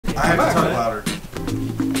I have to talk louder.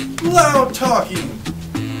 Loud talking!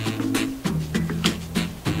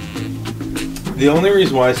 The only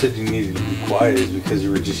reason why I said you needed to be quiet is because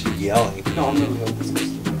you were just yelling. No, I'm gonna go this way.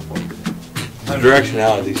 The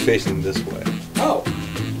directionality is facing this way. Oh.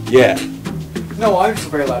 Yeah. No, I'm just a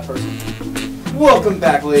very loud person. Welcome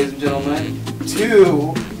back, ladies and gentlemen,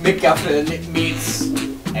 to McGuffin meets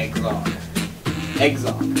Eggzog.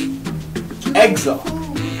 Eggzog. Eggzog.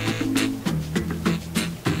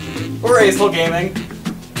 Or Acel Gaming.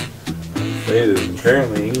 Faded.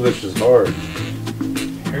 Apparently English is hard.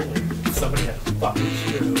 Apparently somebody had a fucking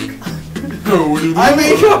stroke. I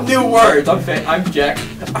make up new words. I'm Jack.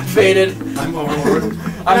 I'm Faded. I'm Overlord.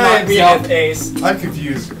 I'm Myself. Ace. I'm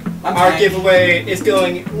confused. Our giveaway is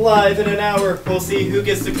going live in an hour. We'll see who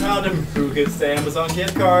gets the condom, who gets the Amazon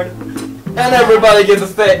gift card. And everybody gets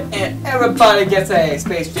a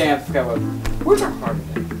Space Jam cover. Words are hard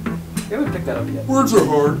today. We haven't picked that up yet. Words are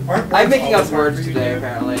hard. I'm making up words today,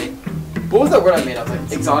 apparently. What was that word I made up? Like,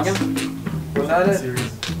 exogen? Was that it?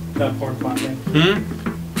 That porn plot thing.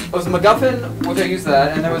 It was MacGuffin, which I used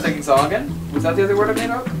that, and there was like exogen. Was that the other word I made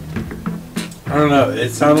up? I don't know.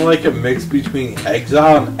 It sounded like a mix between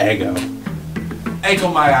Exile and Ego. Ankle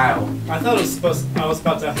my aisle. I thought it was I was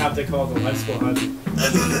about to have to call the life squad. You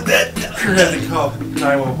had to call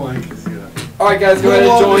 911. Alright guys, go ahead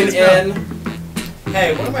and join in.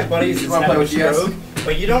 Hey, one of my buddies is wanna play having a with GS? stroke,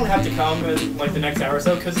 but you don't have to come in like the next hour or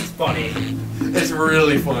so because it's funny. It's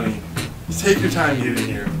really funny. Just take your time to get in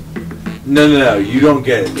here. No. You don't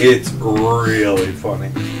get it. It's really funny.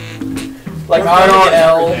 Like We're gonna get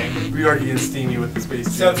RL. everything. We already getting steamy with the space.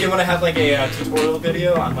 So if you want to have like a tutorial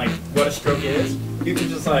video on like what a stroke is, you can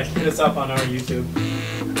just like hit us up on our YouTube.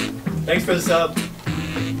 Thanks for the sub.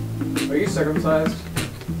 Are you circumcised?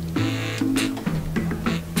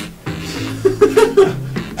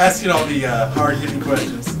 Asking all the hard-hitting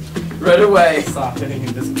questions. Right away. Soft hitting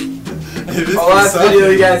in this. Our last video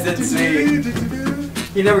you guys didn't see.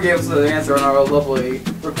 He never gave us an answer on our lovely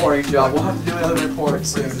reporting job. We'll have to do another report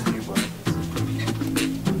soon.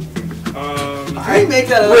 How do you make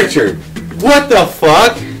that Richard, what the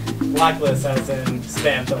fuck? Blacklist as in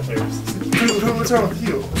spam filters. What's wrong with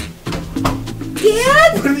you?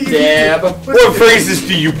 Dad? What are you Dab. What phrases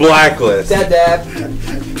do you blacklist? Dad.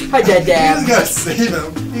 Hi, Dad. You just gotta say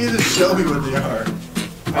them. You just show me what they are.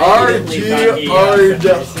 RG.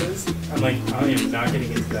 I'm like, I am not getting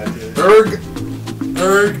into that, dude.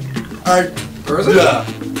 Urza?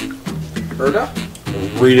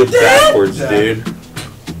 Urda? Read it backwards, dude.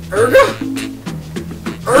 Urga?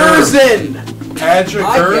 Urzin! I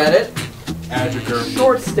get it. Adjective.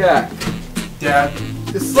 Short stack. Dad.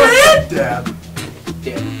 Dad?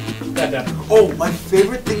 Dad. Oh, my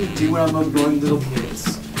favorite thing to do when I'm annoying little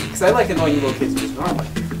kids. Because I like annoying little kids just normally.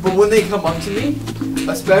 But when they come up to me,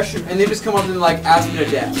 especially, and they just come up and like ask me to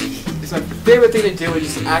dab. It's my favorite thing to do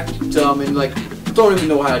is just act dumb and like don't even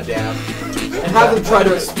know how to dab. And have them try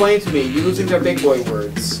to explain to me using their big boy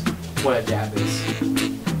words what a dab is.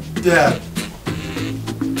 Dad.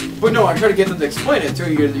 But no, I try to get them to explain it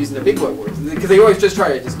to you using their big boy words. Because they always just try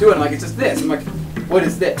to just do it. I'm like, it's just this. I'm like, what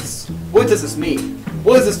is this? What does this mean?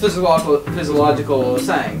 What is this physiological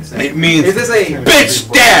saying? It means, is this a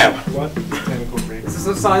bitch dab! What? Is this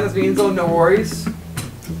a sign that means, oh, no worries?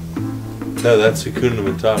 No, that's Hakuna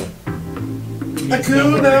Matata.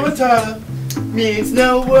 Hakuna Matata means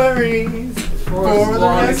no worries for the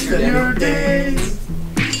rest of your days.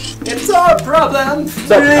 It's our problem.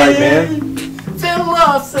 What's up, hype man?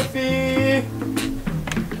 Philosophy.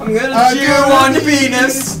 I'm gonna chew on your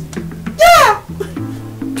penis. Yeah!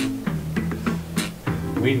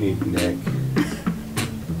 We need Nick.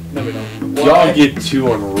 No, we don't. Y'all get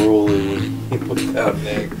too unruly without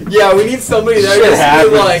Nick. Yeah, we need somebody that Shit just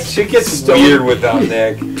happens. like Shit gets weird without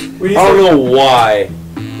Nick. We I need don't know why.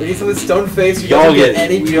 We need something stone faced who Y'all doesn't get get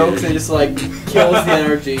any weird. jokes and just like kills the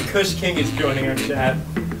energy. Kush King is joining our chat.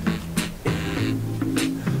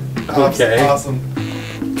 Okay. Awesome.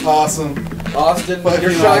 Austin,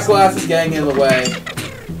 your shot glass is getting in the way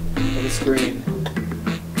of the screen.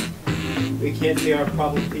 We can't see our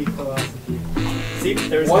problem P philosophy. See,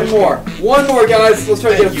 there's One more, guys. Let's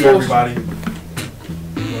try to get a Thank you, full. everybody.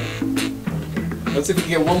 Let's see if we can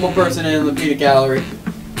get one more person in the peanut gallery.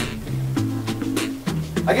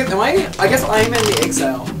 I guess I'm in the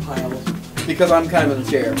exile pile because I'm kind of in the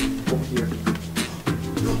chair over here.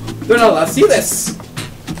 They're not allowed to see this.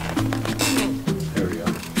 There we go.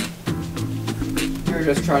 You're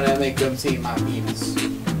just trying to make them see my penis.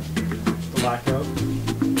 blackout.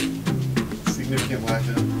 Significant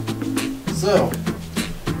blackout. So,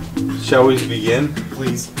 shall we begin?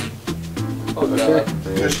 please. Oh Okay. god.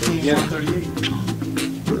 Just King 138.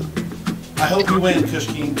 hope you win,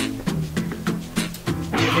 Kushkin.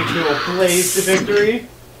 You think he will blaze the victory?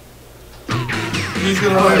 He's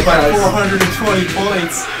gonna win by 420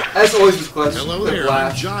 points. As always, with Quiplash. Hello there,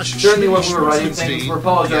 I'm Josh. Certainly, when we were writing things, we're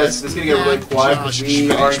apologizing. It's gonna get really quiet because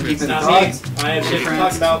we are keeping Not thoughts. me. I have shit to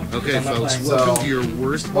talk about. Okay, I'm not folks, playing. welcome So, to your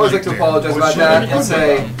worst I always like to nightmare. apologize about that and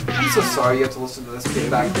say, I'm so sorry you have to listen to this.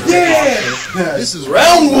 Get back there. Yeah! This is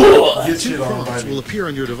Round one! Get Two shit on prompts by will me. appear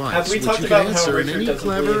on your device, Have we which talked you about can how answer in Richard any doesn't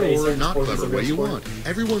clever believe or certain not sports is clever a way you sport? want.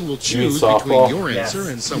 Everyone will mean choose softball? between your Yes.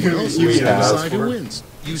 answer and someone You else's mean to house decide who sport? wins.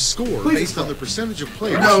 You score Please based on the sport. percentage of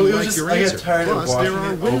players No, who it was like just, your I answer. got tired of Plus, watching there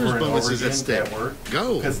are it winners over and bonuses over at again stake. at work.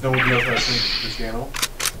 Go. Because nobody knows how to change the channel.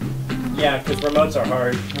 Yeah, because remotes are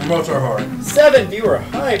hard. Remotes are hard. 7 viewer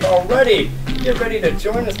hype already. Get ready to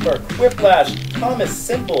join us for Quiplash. Thomas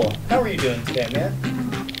Simple. How are you doing today, man?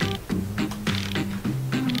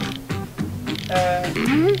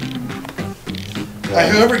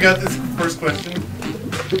 Whoever got this first question,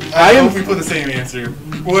 I I am- hope we put the same answer.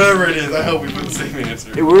 Whatever it is, I hope we put the same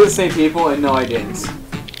answer. We're the same people, and no, I didn't.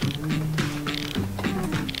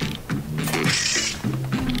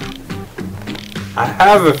 I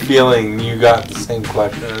have a feeling you got the same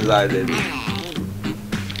question as I did.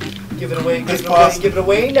 Give it away, It's possible. give it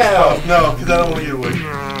away now. Oh, no, because I don't want to get away.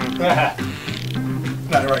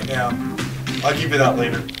 Not right now. I'll keep it out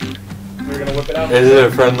later. We're gonna whip it out. Is it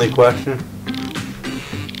a friendly question?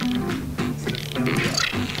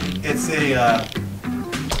 It's a,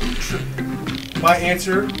 my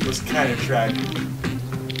answer was kind of tragic.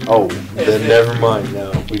 Oh, Is then it- never mind.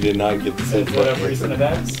 No, we did not get the same Is it of question. recent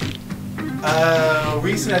events?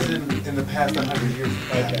 Recent as in the past 100 years.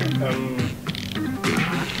 Okay.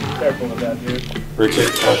 Careful with that, dude. Richard,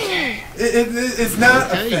 okay. It's not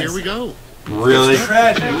Okay, here we offensive. go. Really? It's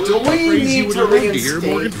tragic. Do we Crazy need would to have loved to hear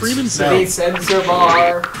Morgan reinstate Freeman the say. censor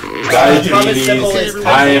bar? Diabetes,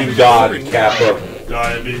 I am God, Kappa.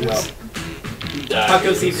 Diabetes.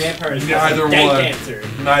 Taco Seed Vampires. Neither Dank one. answer.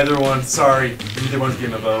 Neither one. Sorry. Neither one's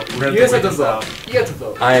getting a vote. We're gonna You guys have wait to this vote. out. You have to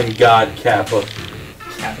vote. I am God, Kappa.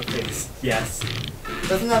 Kappa face. Yes.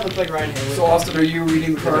 Doesn't that look like Ryan Haley? So, Austin, are you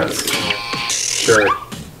reading the cards? Sure.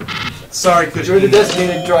 Sorry, Kushkin. You're the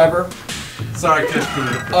designated driver Sorry,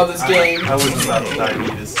 Kushkin. of this game. I wouldn't stop with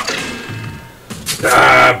diabetes.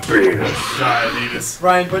 Diabetes. Diabetes.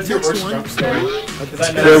 Ryan, what's your Next worst one. drunk story? Because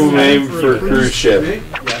I know Terrible that's name for a cruise ship. Me?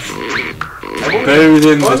 Yes. Better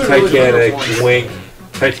than the Oh, they're really Titanic. good Wink.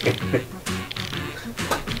 Titanic.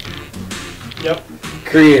 Yep.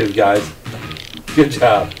 Creative, guys. Good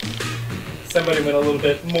job. Somebody went a little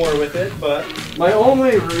bit more with it, but My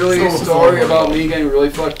only really So- story about me getting really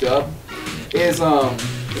fucked up is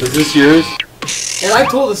Is this yours? and I've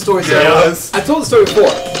told this story Yeah, it several. was. I've told the story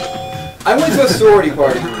before. I went to a sorority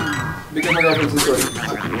party because my girlfriend's in a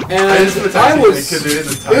sorority, and I was.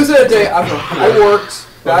 It was a day I worked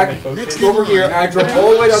back over here, and I drove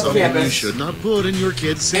all the way down to Something you campus, should not put in your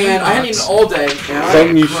kid's and I hadn't eaten sandbox. all day. And I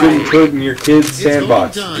Something you shouldn't put in your kid's It's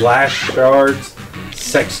sandbox. going time. Glass shards,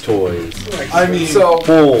 sex toys. I mean, So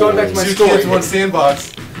going back to my two story. kids, one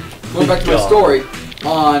sandbox. Going back to my God. story,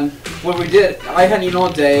 on what we did, I hadn't eaten all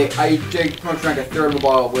day. I pretty much drank a third of a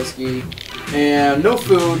bottle of whiskey, and no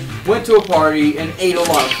food. Went to a party and ate a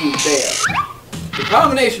lot of food there. The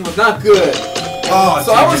combination was not good, Oh,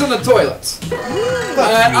 so I was in the toilet.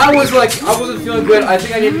 And I was like, I wasn't feeling good. I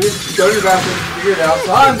think I needed to go to the bathroom, figure it out.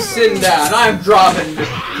 So I'm sitting down, I'm dropping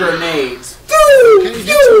grenades. Okay,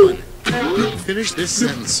 next one. Finish this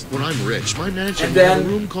sentence. When I'm rich, my mansion And will have a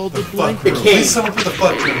then room called the Fuck. blank room. became- Please someone put the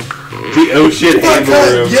fuck in. The oh shit Fuck handle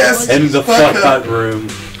hut, room. yes, And the fuck fuck hut. hut room.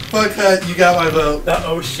 Fuck hut, you got my vote. the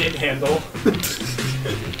oh shit handle.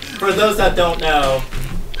 For those that don't know,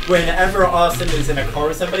 whenever Austin is in a car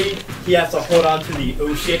with somebody, he has to hold on to the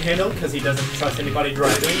oh shit handle because he doesn't trust anybody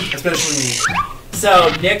driving. Especially me.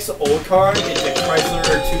 So Nick's old car is a Chrysler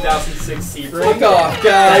 2006 Sebring. Fuck off,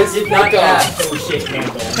 That guys. did not Fuck have off. oh shit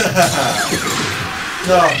handle.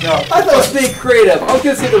 No. I thought I was being creative. I was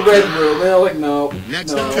gonna say the red room, and I'm like, no.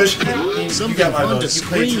 Next no. up. Kushkin, you Something got my fun vote. to You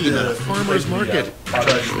played scream the at a farmer's you market. got.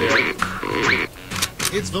 There.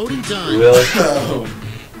 It's voting time. Really? Oh.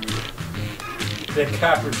 The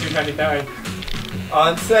cap for $2.99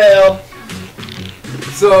 on sale.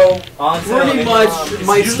 So On sale. pretty in much, It's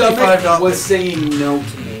my usually stomach $5. was saying no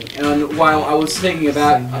to me, and while I was thinking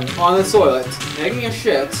about on the toilet, taking a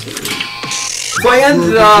shit, so I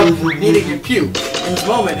ended up needing to puke in this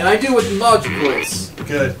moment, and I do what logical is.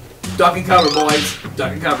 Good. Duck and cover, boys.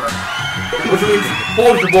 Duck and cover. Which means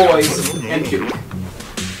hold your boys and puke.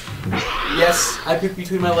 Yes, I puked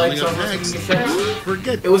between my legs, so I Coming was up next. taking a shit.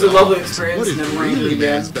 Forget It was a lovely dogs. experience, What is never wanted to do it really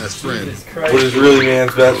again. man's best friend? Jesus Christ. What is really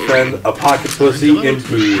man's best friend? A pocket pussy and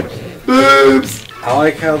food. Boobs! I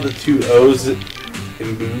like how the two O's and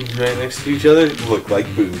boobs right next to each other look like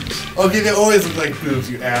boobs. Okay, they always look like boobs,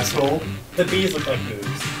 you asshole. The B's look like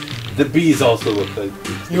boobs. The B's also look like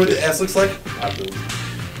boobs. You know what the S looks like? Not boobs.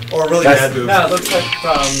 Or really That's- bad boobs. No, it looks like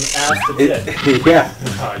from ass to tit. Yeah.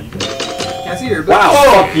 Ah, you- Can I see your boobs? Wow,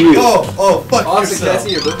 fuck you. Oh, fuck Austin, can I yourself.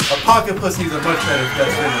 see your boobs? A pocket pussy is a much better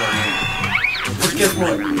best friend than me. But guess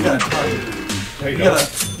what? You gotta talk to boobs. There You you go.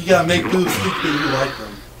 gotta make boobs think that you like them.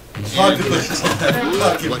 Pocket pussy.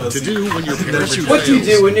 Pocket What pussy. to do when your parachute What do you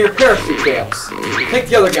fails? do when your parachute fails? Pick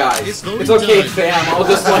the other guy. It's voting It's okay, time. fam. I'll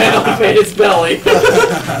just land on Vader's belly.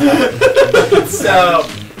 So,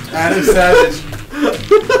 Adam Savage.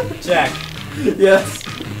 Jack, Yes.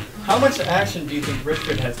 how much action do you think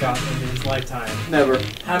Richard has gotten in his lifetime? Never.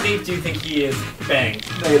 How many do you think he is banged?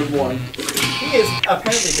 -1. He is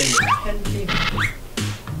apparently banged 10 females.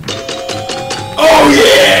 Oh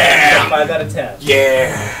yeah! 5 out of 10.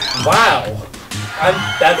 Yeah. Wow.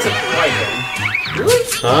 That's surprising. Really?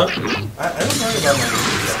 Huh? I don't know about my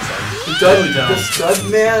The stud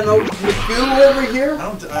man McGoo over here? I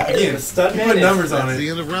don't. Again, The stud you man put is- numbers on At the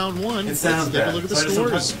it. end of round one, It sounds let's take a bad. look at the So I just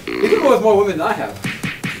scores. You can go with more women than I have.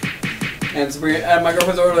 And Sabrina, and my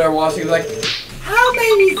girlfriend's over there watching, like, how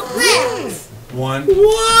many friends? One.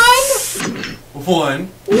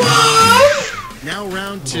 Now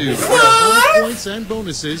round two, where all points and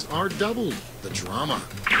bonuses are doubled. The drama.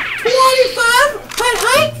 25?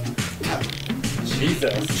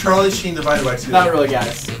 Jesus. Charlie Sheen divided by 2. Not really,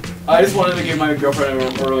 guys. I just wanted to give my girlfriend a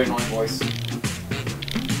really annoying voice.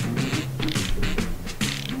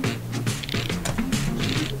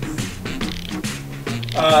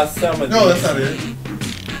 Some of No, these. that's not it.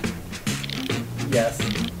 Yes.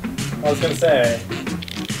 I was gonna say.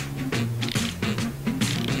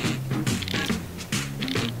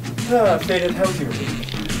 Faded, how was your week?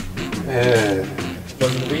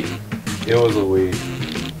 Was it a week? It was a week.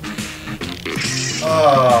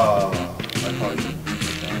 Oh, I probably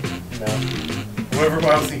shouldn't. No. Whatever I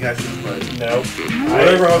was thinking, I should have played. Nope.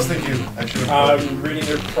 Whatever I was thinking, I should have played. I'm reading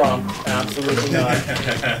your prompt. Absolutely not.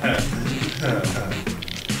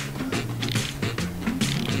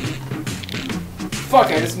 Fuck,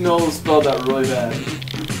 I just spelled that really bad.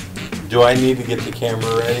 Do I need to get the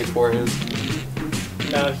camera ready for his?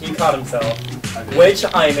 No, he caught himself. Which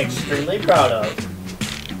I am extremely proud of.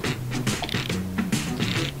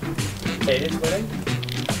 Faded's winning?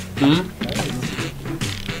 Hmm? Nice.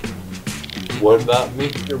 What about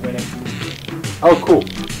me? You're winning. Oh, cool.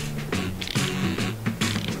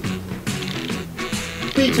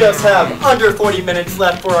 We just have under 40 minutes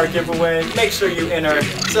left for our giveaway. Make sure you enter,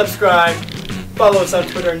 subscribe, follow us on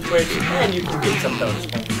Twitter and Twitch, and you can get some bonus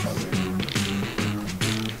points.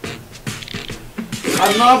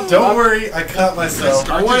 I'm not. Don't worry, I caught myself.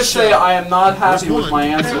 I want to say I am not happy with my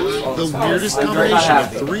answer. The weirdest I'm very not combination of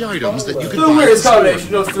happy. 3 items that you can The buy. weirdest at the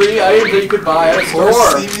store. combination of 3 items that you could buy at a Horse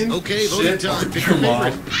store. semen, Okay, voting shit, time. Pick your your mom,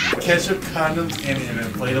 favorite. ketchup, condoms, and an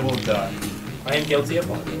inflatable duck. I am guilty of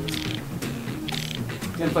all those.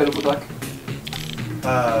 Inflatable duck.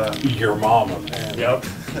 Your mama, man. Yep. How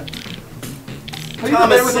do you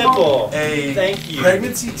Thomas play with the mom? Simple. A Thank you.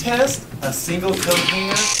 pregnancy test, a single coat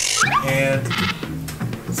hanger, and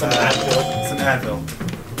Some Advil. some Advil.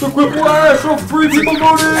 The Quiplash of 3 people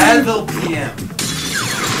voted! Advil PM.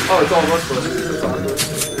 Oh, it's all Rush Bros. It's all good.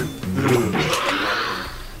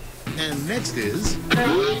 And next is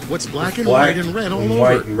what's black and Black white and red all and over.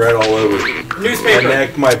 white and red all over. My Newspaper.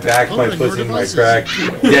 neck, my back, my Open pussy, your my devices. crack.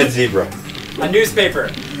 Dead zebra. A newspaper.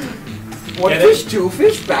 1 Get fish, 2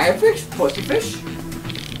 fish, bag fish, pussy fish.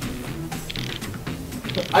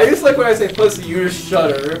 I just like when I say pussy, you just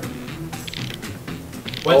shudder.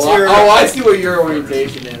 What's oh, your I see what your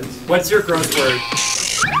orientation is. What's your gross word?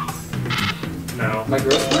 No. My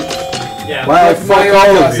gross word? Yeah. Wow, My fuck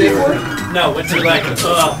all of safe you. word? No, what's your like? Ugh,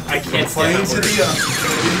 I can't Playing stand to that the word.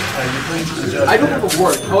 you're playing to the judge. I don't have a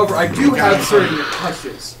word. However, I do have certain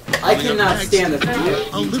touches. I cannot stand the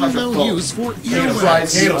A little touch of known phone. use for It earwax.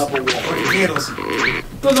 drives me Candles. up a wall. Okay, candles.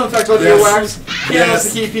 Those don't affect on Yes. earwax. Candles Yes. to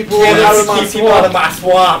keep people Candles out of to my keep people out of swamp. my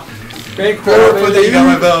swamp. Bank Put that you got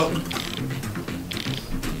my belt.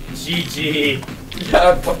 GG.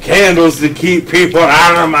 Yeah, fuck. Candles to keep people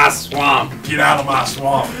out of my swamp. Get out of my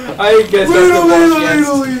swamp. I guess that's the best chance.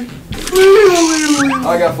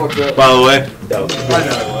 I got fucked up. By the way, that was I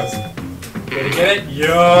know it was. Did you get it?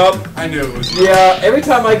 Yup. I knew it was. Yeah, every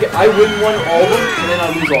time I win one, all of them, and then I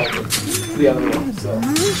lose all of them. The other one, so.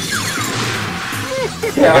 I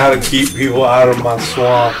Yeah, gotta keep people out of my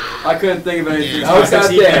swamp. I couldn't think of anything. Yeah, I was I out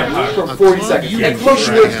see there that. for 40 seconds. You And can look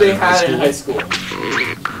keep which they track had of in high school. A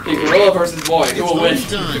gorilla versus boy. Who It's will win?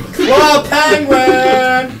 voting time. Well,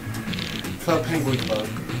 penguin. Club Penguin Club.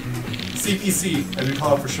 CPC, as we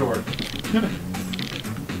call it for short.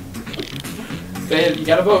 Faded, you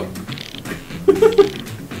gotta vote.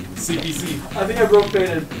 CPC. I think I broke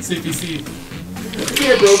Faded. CPC. I think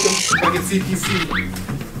I broke him. Fucking CPC.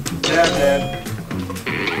 Yeah, man.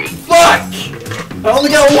 Fuck! I only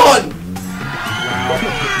got one!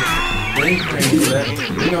 Brain crazy, man.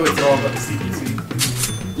 You know it's all about the CPC.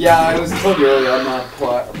 Yeah, I was told you earlier, I'm not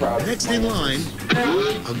proud. Next in line,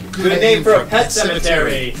 a Good name for a pet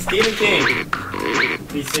cemetery. Stephen King.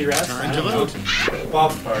 BC Rest. Time to vote.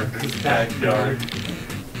 Ballpark. Backyard.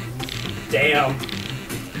 Damn.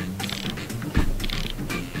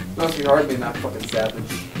 Must be hard being that fucking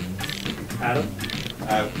savage. Adam.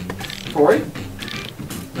 Corey?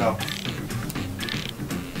 No.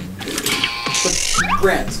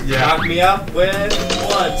 Grant. Yeah. Knock me up with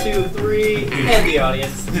 1, 2, 3, and the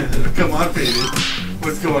audience. Come on, baby.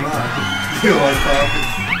 What's going on? You like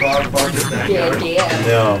Bog Backyard?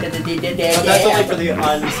 No. But that's only for the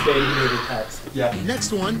unspayed neutered pets. Yeah.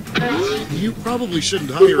 Next one, you probably shouldn't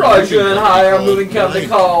We hire probably a shouldn't hire a moving company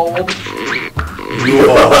called. You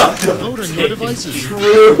are. Vote on your devices.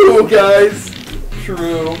 True, guys.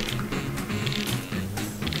 True.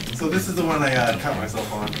 So this is the one I cut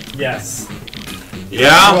myself on. Yes. You're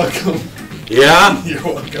Yeah? welcome. Yeah? You're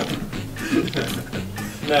welcome.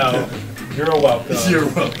 No. You're welcome. You're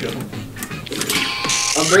welcome.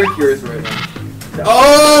 I'm very curious right now.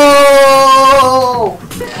 Oh!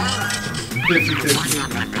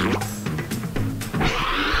 50-50.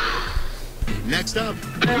 Next up,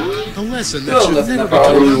 a lesson No, that should that's never not be how taught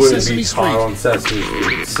Probably on wouldn't Sesame be Street. caught on Sesame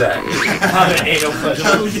Street sex. I'm an anal pleasure.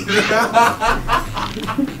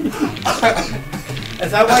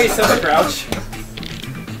 Is that why he's such a grouch?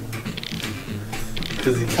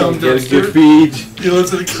 Because he Cum can't get a dumpster? good feed. You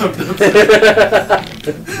listen to come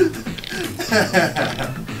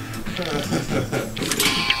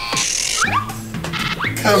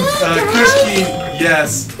Come, Krishki,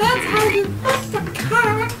 yes. That's how you put the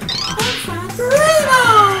carrot inside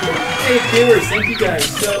Dorito! Hey viewers, thank you guys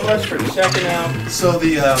so much for checking out. So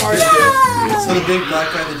the so the big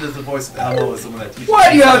black guy that does the voice of Elmo is the one that teaches.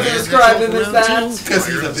 Why do you have to And describe that's him all as for that? round two. Because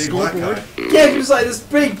he's a big black guy. Can't you just like this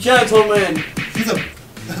big gentleman? He's a.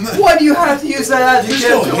 Why do you have to use that There's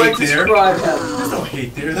adjective no to hate like there. describe him? There's no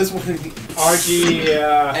hate there. That's one. RG,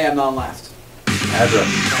 I am not last. Adra.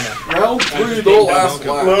 Round three, the Welcome. last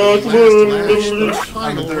one. Last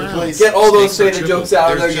final Third round. place. Get all those Stakes are faded triple. jokes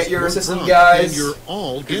out of there. There's Get just your one assistant prompt, guys. And you're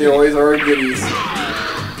all They getting. always are goodies.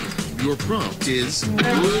 Your prompt is Who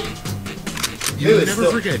you is never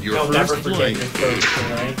still- forget your You'll first never forget flight. your first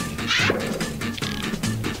flight.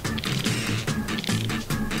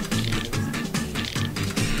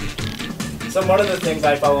 So one of the things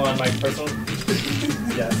I follow on my personal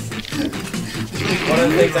yes. One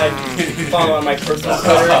of the things I follow on my personal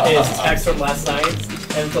Twitter is text from last night,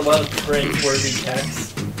 and it's a lot of cringe-worthy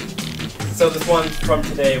texts. So this one from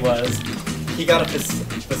today was, he got a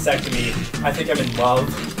vasectomy. I think I'm in love.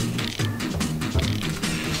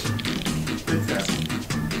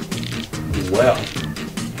 Well.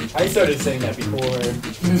 I started saying that before.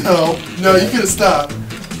 No, you could have stopped.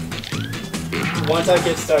 Once I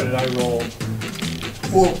get started, I roll.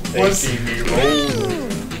 Well, They once see me roll.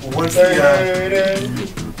 once the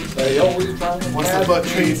They always try to once the have butt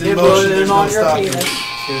train's in it motion, there's no on your stopping. penis.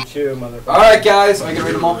 Choo-choo, motherfucker. Alright, guys, I can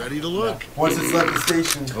read them all. Ready to look. Once it's left the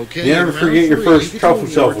station. Okay. You never round forget your three, first you truffle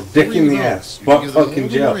get shuffle, award dick in 3 the votes. ass, You butt give them fucking all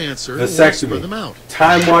gel, one answer, or spread them vasectomy, out.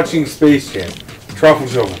 time watching Space Jam, truffle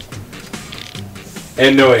shuffle,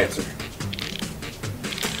 and no answer.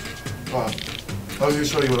 I was gonna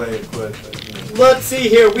show you what I put. Let's see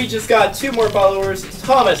here. We just got 2 more followers.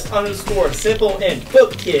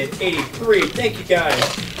 Thomas_SimpleAndBookKid83. Thank you guys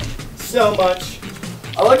so much.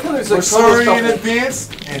 I like how there's We're like sorry in couple. advance,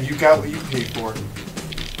 and you got what you paid for.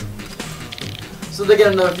 So they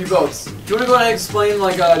get another few votes. Do you want to go ahead and explain,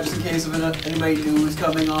 like, just in case of anybody new who's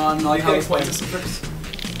coming on, like You how can the point explain. system works?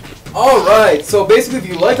 Alright, so basically if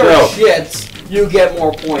you like our Go. shit, you get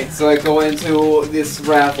more points. So I go into this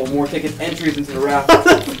raffle, more ticket entries into the raffle.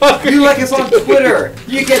 You like us on Twitter,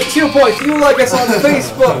 you get 2 points. You like us on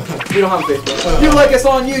Facebook, we don't have a Facebook. You like us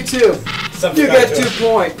on YouTube, you get 2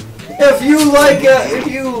 points. If you like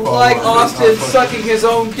Austin sucking his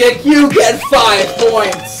own dick, you get 5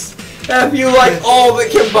 points. If you like all of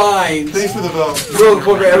it combined, Thanks for the vote. we'll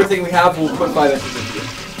incorporate everything we have. We'll put 5 entries into it.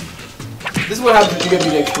 This is what happens if you get me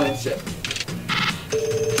to explain shit.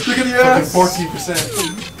 Look at your Fucking ass. 14%.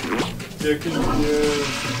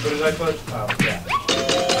 What did I put? Oh, yeah.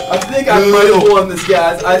 I think I might have won this,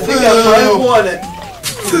 guys. I think I might have won it.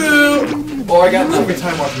 Oh, I got Every nothing.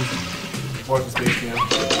 time watching Space Jam.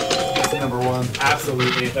 number one.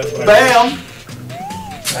 Absolutely. That's what Bam!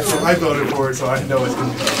 That's what I voted for it, so I know it's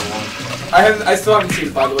gonna be number one. I still haven't seen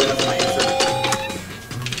it, by the way. That's my answer.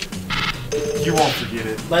 You won't forget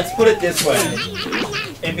it. Let's put it this way.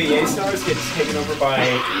 NBA stars get taken over by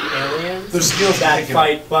aliens Their skills that taken.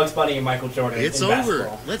 fight Bugs Bunny and Michael Jordan It's in over.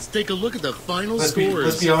 basketball. Let's take a look at the final Let's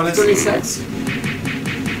scores. be honest. 36.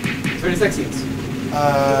 36 scenes.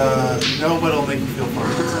 No, but it'll make you feel far.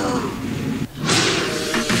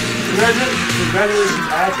 Congratulations,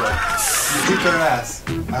 Agile. You beat their ass.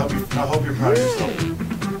 I hope you're proud of yourself.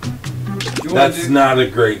 That's not a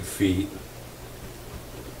great feat.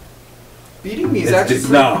 Beating me is actually It's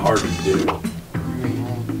not hard to do.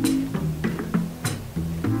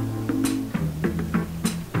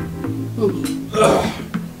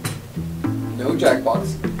 No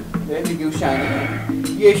Jackbox. Let me go shine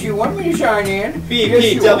in. Yes, you want me to shine in?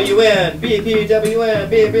 BPWN! BPWN!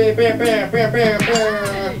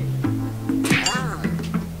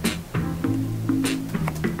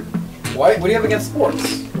 What do you have against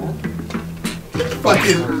sports?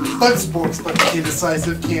 Fuck sports, fucking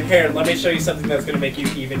indecisive, can't. Here, let me show you something that's going to make you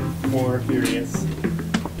even more furious.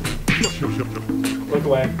 Look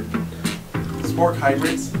away. Sport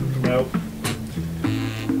hybrids. Nope.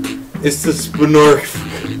 It's the Spinorf.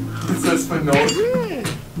 It says Spinoza.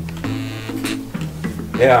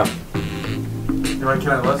 Yeah. You're right, can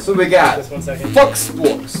I listen? So we got Just 1 second. fuck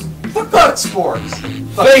sports. Fuck sports.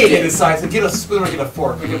 Fuck Faded. indecisive. Get a spoon or get a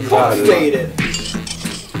fork. Pick up your Fuck body. faded.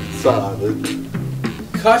 Solid.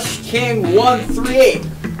 Kush King 138.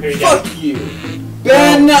 Here you Fuck go. you.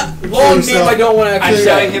 Ben, long name yourself. I don't want to I'm actually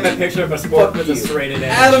showing him a picture of a sport Fuck with a you. serrated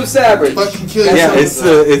edge. Adam Savage. Fucking kill Yeah,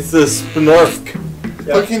 yourself. it's the Spinorf.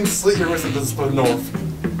 Yep. Fucking slit your wrist with the Spinorf.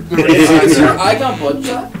 Is your eye gone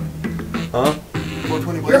bloodshot? Huh?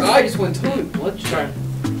 420 Your eye just went totally bloodshot.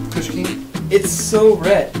 Kush King. It's so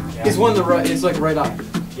red. Yeah. It's one of the right. It's like right eye.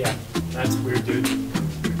 Yeah, that's weird, dude.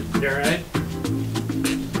 You alright?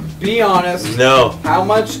 Be honest. No. How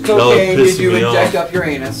much cocaine piss did you me inject off. up your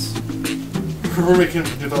anus? We're making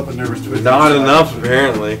him develop a nervous twist. Not enough,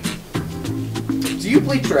 apparently. Do you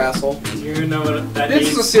bleach your asshole? Do you know what that This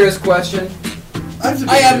is a means? serious question.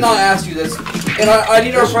 I have not asked you this, and I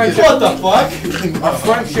need our friendship. What the fuck? Our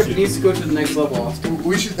friendship needs to go to the next level, Austin.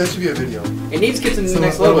 We should. That should be a video. It needs to get to the So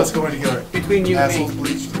next one of level us going together. between you and Assholes me.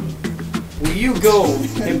 bleached. Will you go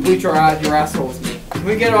and bleach your asshole with me? Can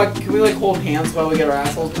we like hold hands while we get our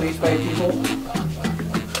assholes bleached by people?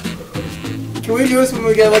 Can we do this when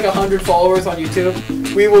we get like 100 followers on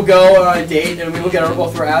YouTube? We will go on a date and we will get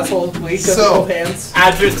both our assholes bleached and So- hold hands.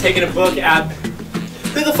 Adler's taking a book at...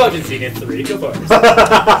 Who the fuck is Zenith 3? Go for it.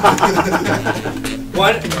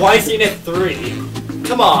 Why Zenith 3?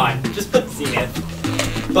 Come on, just put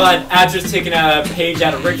Zenith. But Adler's taking a page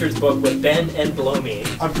out of Richard's book with Bend and Blow Me.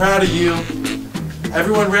 I'm proud of you.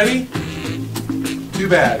 Everyone ready? Too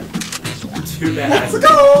bad. Too bad. Let's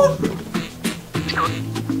go!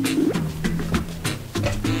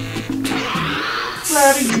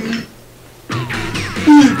 Proud of you.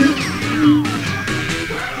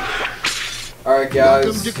 Alright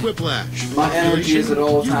Welcome guys, to Quiplash. my energy is at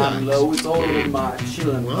all You time guys. low. It's all in my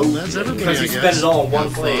chilling Well, that's everybody, Because I you guess. spent it all in one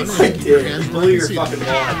Have fun. place. I did. And Blew your see fucking it.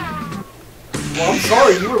 wad. Well, I'm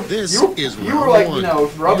sorry, you were This you is were round like, one. you know,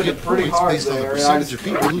 rubbing You it get pretty points hard based on the there. And I percentage just,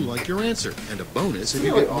 of people who like your answer, and a bonus if you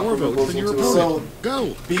Really get more awkward votes than your proposal opponent.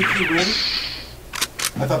 Go. BP win?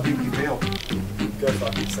 I thought BP failed. Go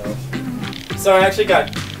fuck yourself. So I actually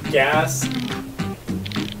got gas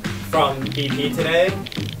from BP today,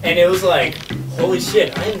 and it was like, holy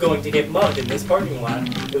shit, I am going to get mugged in this parking lot.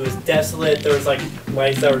 It was desolate, there was like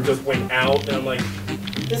lights that were just went out, and I'm like,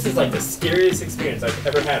 this is like the scariest experience I've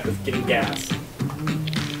ever had with getting gas.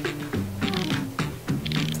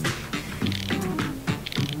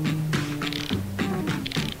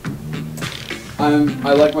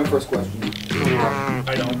 I like my first question.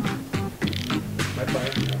 I don't. My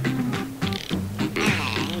plan.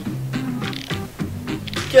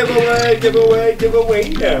 Give away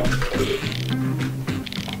now.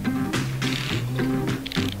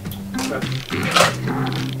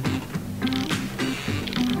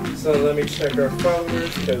 So let me check our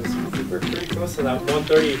followers because we're pretty close to that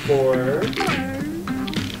 130 for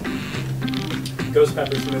Ghost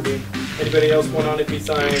Pepper smoothie. Anybody else want on it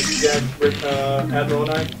besides Jack, Rick, Admiral,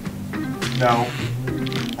 and I? No.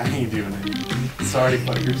 I ain't doing it. Sorry,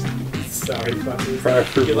 fuckers. Sorry, fuckers.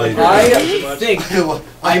 Preferably. You like I it too much? think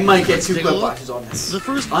I might get 2 Take a look. Quiplashes on this. The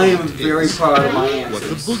first I am one very is proud of my what the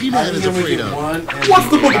answers. I boogeyman think is I'm gonna afraid get of. one. And What's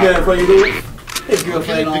the boogeyman for you, dude? If you're Okay,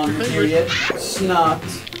 playing pick on your favorite. period. Snot.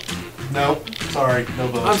 Nope. Sorry. No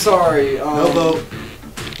vote. I'm sorry. No vote.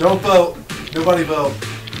 Don't vote. Nobody vote.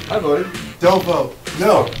 I voted. Don't vote.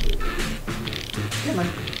 No. Yeah, man.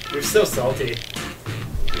 You're so salty.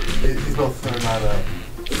 He's both not up.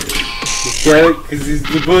 Get it? Because he's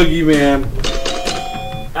the boogeyman.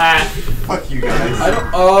 Ah. Fuck you guys. I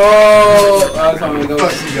don't. Oh, I was going to go.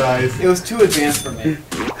 Fuck you guys. It was too advanced for me.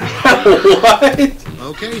 What?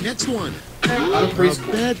 Okay, next one. I'm A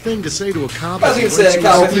preschool. bad thing to say to a cop. I was gonna say,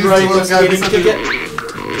 Kyle, if you're running a speeding ticket.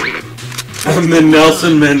 I'm the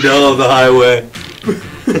Nelson Mandela of the highway.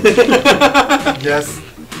 Yes.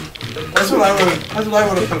 That's what I would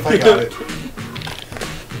have put if I got it.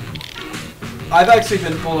 I've actually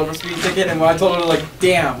been pulled over a speeding ticket, and when I told her, like,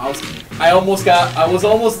 damn, I was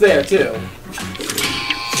almost there too.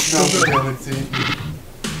 No penalty.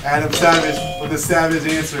 Adam Savage with a savage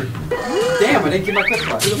answer. Damn, I didn't get my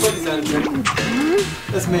Quiplash. Who the fuck is Adam?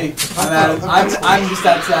 That's me. I'm just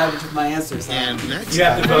that savage with my answers. And next, You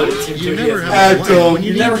have to vote it. you never have a Adam. blank when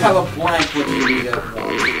You you never need have one. a blank when you need it.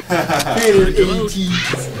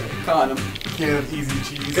 Condom. Can of easy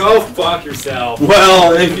cheese. Go fuck yourself.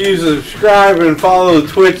 Well, if you subscribe and follow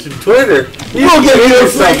Twitch and Twitter, you'll get Free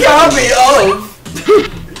yourself. copy of.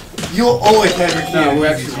 You'll always have your No, can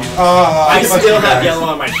we're of easy actually cheese. I Fuck still you have guys. yellow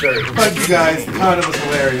on my shirt. Fuck you guys. Condom was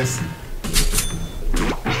hilarious.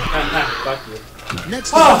 Fuck you.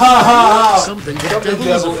 Next Ha one, ha ha something the What the devil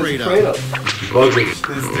is devil afraid is afraid of. of? Boogers.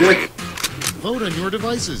 ha. His dick. Vote on your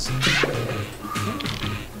devices.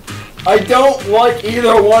 I don't like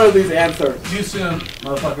either one of these answers. Too soon,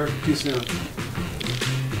 motherfucker. Too soon.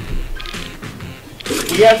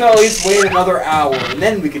 We have to at least wait another hour, and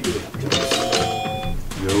then we can do it.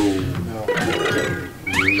 No.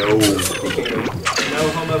 No. No.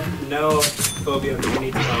 No phobia. We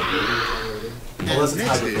need to know. Unless And it's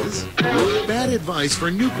next hydrophobic. is bad advice for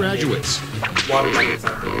new graduates. Water buckets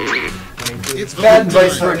out It's Bad voting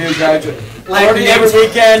advice for a time. new graduate. Like Party Nick- every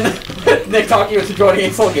weekend. Nick talking about joining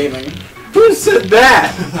Axel Gaming. Who said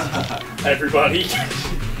that? there. Everybody.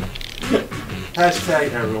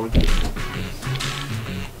 Hashtag everyone.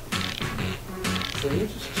 So you're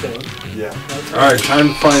just chilling. Yeah. Alright, time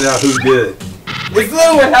to find out who did it. It's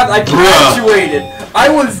literally what happened. I graduated. I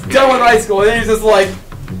was done with high school, and then he's just like,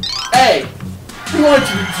 "Hey, we want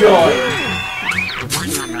you to join."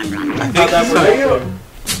 I think that's Are you?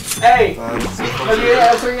 Hey, So have you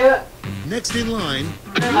answered yet? Next in line,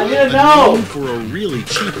 I need to a know. name for a really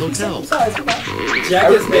cheap hotel. Sorry,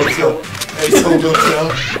 Jack has been Ace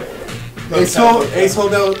Hotel. Ace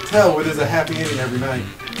Hotel where there's a happy ending every night.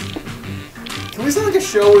 Can we start like a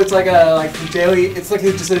show where it's like a daily? It's like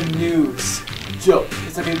just a news joke.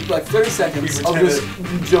 It's like 30 seconds of just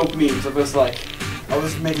joke memes of just like I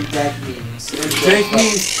was making dad memes. Jake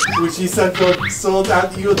means which he sold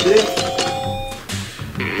out your dick.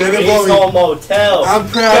 Then it Ace won't- Home Motel. I'm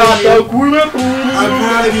proud of you. I'm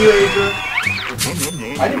proud of you, Adra.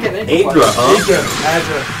 I didn't get any. Adra, huh?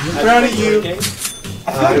 Adra. I'm proud of you. I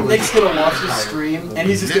feel like Nick's gonna watch this stream and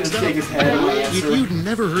he's just Next gonna up, shake his head at my if answer. you'd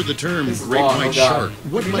never heard the term This is great long, white oh God. shark,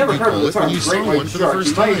 what You've might never you heard of call the it when term you great saw white one for the shark. first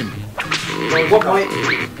You might- time?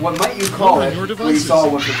 What might you call Vote on it your when you devices. saw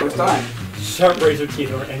one for the first time? Sharp razor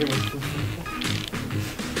teeth or anyone.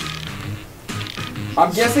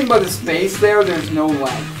 I'm guessing by the space there's no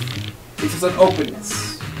length. It's just an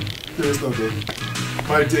openness. There's no dick.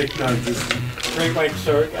 My dick not existent. Great white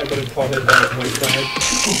shark. I would have called it that point side.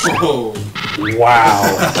 Whoa. Wow.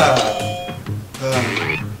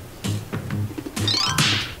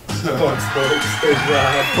 Fuck sports. Good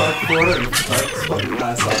job. Fuck Florida and fucking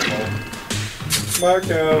softball.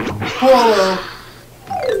 Marco. Polo.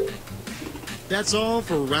 That's all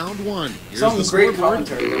for round one. Here's Some the great scoreboard.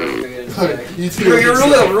 commentary that we're doing today. You two You're are really,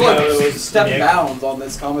 No, really it was step Nick. bounds on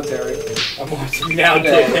this commentary. I'm watching now,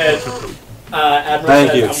 Okay. dickhead. Admiral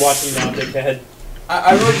Thank said, you. I'm watching now, dickhead. I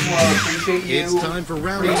really just want to appreciate It's you time for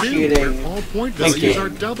round two. appreciating Where all point this values game are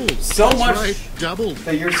doubled. so That's much right, doubled.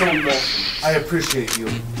 that you're so involved. I appreciate you.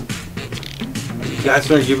 You guys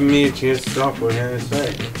aren't giving me a chance to talk. What can I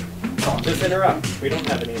say? Just interrupt. We don't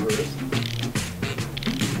have any rules.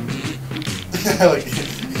 Like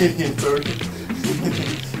Indian turkey.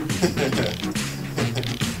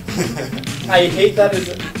 I hate that is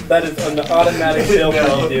an automatic fail for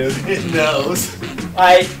me, dude. It knows.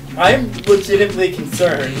 I'm legitimately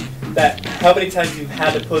concerned that how many times you've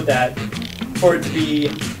had to put that for it to be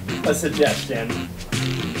a suggestion.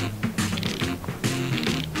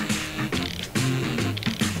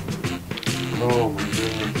 Oh my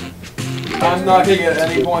god. I'm not gonna get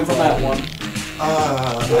any points on that one.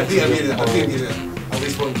 I think I need it. At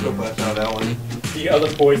least one Quiplash out of that one. The other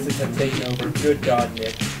voices have taken over. Good God,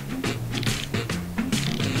 Nick.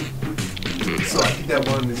 So I think that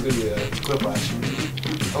one is gonna be a Quiplash.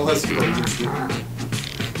 Unless you don't just do it.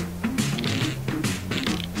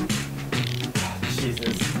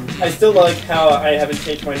 I still like how I haven't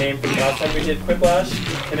changed my name from last time we did Quiplash,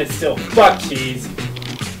 and it's still fuck cheese.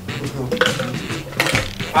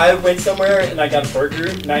 I went somewhere and I got a burger,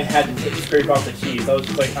 and I had to scrape off the cheese. I was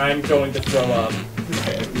just like, I'm going to throw up.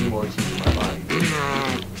 I need more cheese in my body.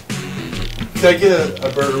 Can I get a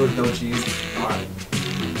burger with no cheese? Alright.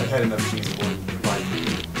 I've had enough cheese for one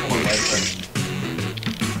lifetime.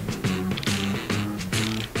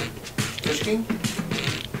 Fish King?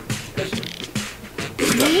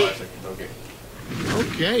 Okay.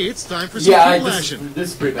 Okay, it's time for some Quiplash. This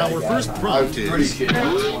is pretty bad. Our first prompt is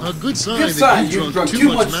a good sign Good sign, that you've drunk drunk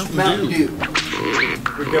too much Mountain Dew.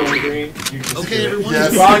 We're going green. Okay, everyone.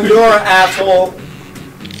 Yes. Wrong door, asshole.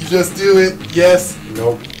 You just do it. Yes.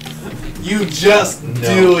 Nope. You just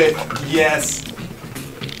do it. Yes.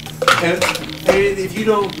 And if you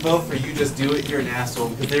don't vote for you just do it, you're an asshole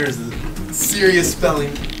because there is a serious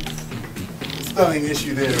spelling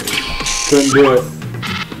issue there. Couldn't do it.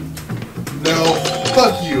 No.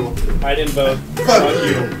 Fuck you. I didn't vote. Fuck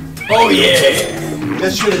you. Oh yeah!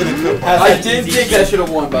 That should have been a good I did think that should have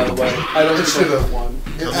won, by the way. I don't It think that should've. won.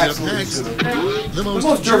 It Coming up absolutely next, should have. the The most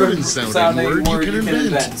most German German-sounding word you can invent.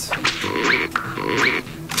 invent.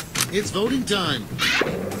 It's voting time.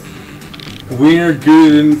 Wiener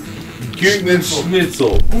Guten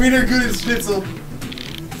Schnitzel. Wiener Guten Schnitzel.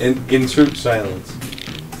 And insert silence.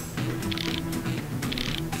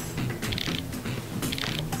 I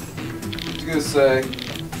was gonna say,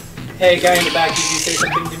 Hey, guy in the back, did you say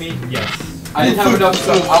something to me? Yes. I didn't have enough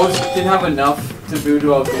stuff. Didn't have enough to do what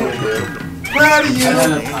I was going to do. Proud of I didn't you.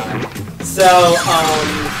 have time. So,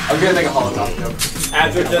 I'm gonna make a Holocaust joke.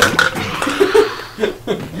 after just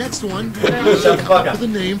Next one. shut the fuck up. With a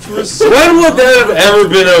name for a When would that have ever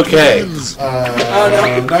been okay?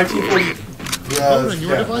 1940. Vote on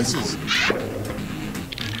your devices.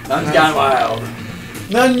 None's gone wild.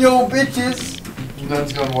 None yo bitches.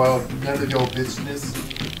 None's gone wild. None of your bitchness.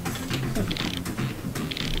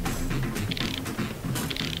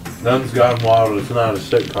 None's Gone Wild is not a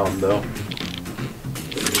sitcom though.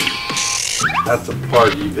 That's a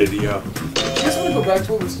party video. I just want to go back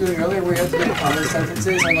to what we were doing earlier, where we had to make common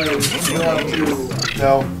sentences. I'm like,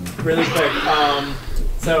 No. Really quick.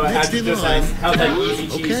 So Next after in just line. asked how's that easy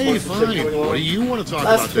cheese Okay, sponsorship fine. going What along? do you want to talk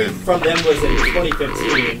Last about tweet then? from them was in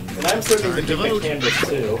 2015, and I'm starting to Time to think I vote. can this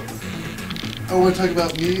too. I want to talk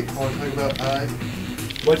about me. I want to talk about I.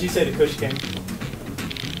 What'd you say to Kush King?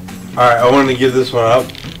 Alright, I want to give this one up.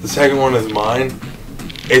 The second one is mine.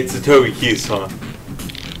 It's a Toby Keith song.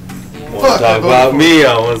 Want Fuck, to I talk voted about for me, I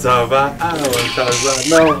want to talk about I want to talk about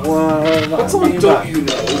no one. what song don't you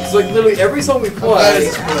know? It's like literally every song we play,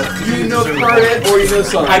 you know part it or you know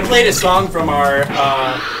song. I played a song from our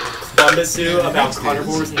Columbus Zoo about Next is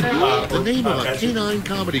carnivores and The name of a vegetables. canine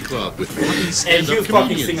comedy club with fucking And you stand-up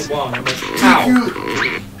fucking sing comedians. along. I'm like, how?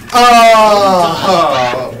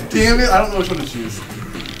 Oh, damn it. I don't know which one to choose.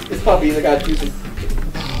 It's Puppy, the guy choosing.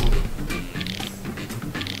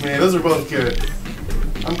 Man, those are both good.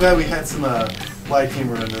 I'm glad we had some live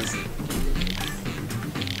humor in this.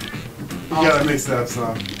 We gotta mix it up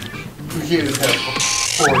some. We can't just have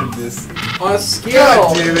horridness. On a scale,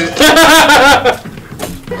 God damn it.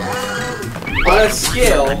 on a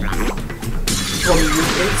scale from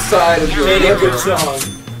the inside of your Made a good liver song.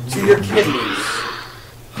 to your kidneys,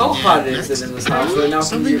 how hot is it in this house right now? From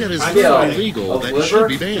Something your that is scale illegal of that liver should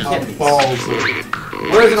be to banned. kidneys? Balls.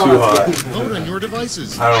 Where is it on Too a hot. scale? Vote on your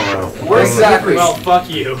devices. I don't know. Where exactly? Well, fuck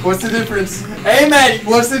you. What's the difference? Amen.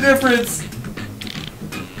 What's the difference?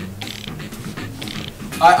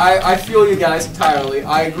 I feel you guys entirely.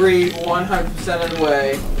 I agree 100% of the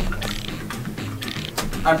way.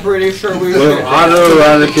 I'm pretty sure we With should.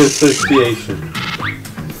 autoerotic asphyxiation.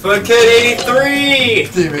 Fuck it, 83!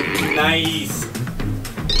 Damn it. Nice.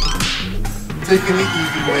 Taking the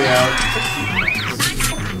easy way out.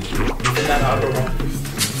 That auto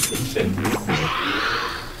shit.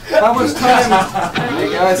 How much time? Hey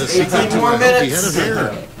guys, The secret 18 to more a healthy head of minutes.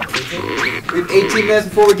 hair. We have 18 minutes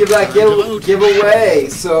before we give that giveaway.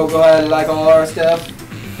 So go ahead and like all our stuff.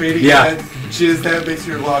 Fading Yeah. head. Jizz that makes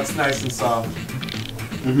your locks nice and soft.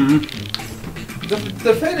 Mm-hmm.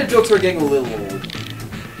 The faded jokes are getting a little old.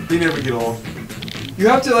 They never get old. You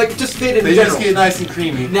have to like just fade in They general. just get nice and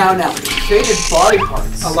creamy. Now, faded body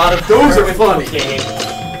parts. A lot of those are with funny. cocaine.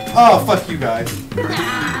 Oh, fuck you guys.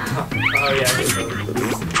 Oh yeah.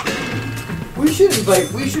 We should like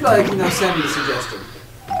send you a suggestion.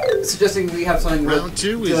 Suggesting we have something Round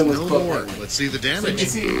two is dealing with no club more. penguin. Let's see the You damage.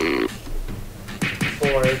 see,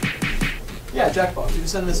 Or Yeah, Jackbox. You can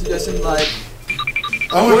send a suggestion like,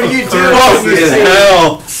 I what went are you for doing? third. Fucking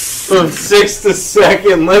hell! from 6 to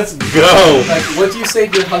second. Let's go. Like, what do you say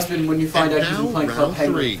to your husband when you find And out he's now been playing Club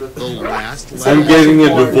round 3, Penguin? the last Instead I'm of getting a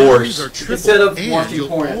watching porn. divorce. Are triple, Instead of and watching you'll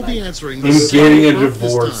porn at all be night. answering I'm the getting a same prompt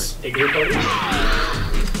this divorce. Hey, group party?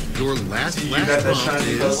 time. Your last You got that prompt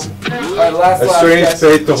shiny is puzzle? Alright, last A strange guys.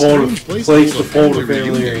 fate to hold a Strange place to of fold a family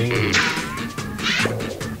family reunion. reunion.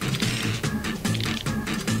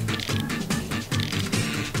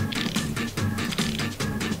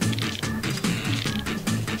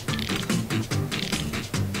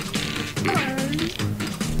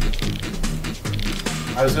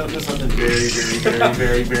 I was gonna put something very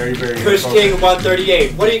Push King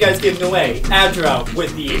 138. What are you guys giving away? Adra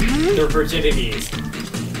with their virginities.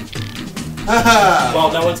 Haha!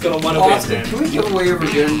 Well, no one's gonna want to win, Austin, man. can we give away your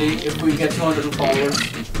virginity if we get 200 followers?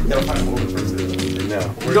 We gotta find a woman first.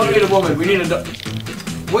 No. We don't need a woman, we need a...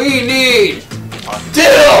 We need...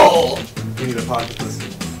 Dill! We need a pocket pussy.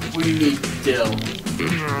 We need dill.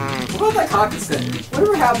 What about that cock extender?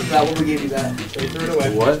 Whatever happened to that when we gave you that? They threw it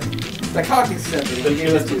away. What? That cock extender that we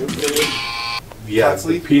gave us to. Yeah,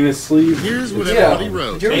 the penis sleeve. here's what Yeah. everybody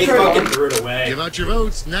wrote. Did you They ever try fucking it threw it away. Give out your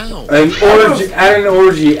votes now. An orgy at an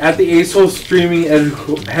orgy at the Acehole streaming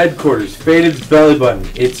headquarters. Faded's belly button.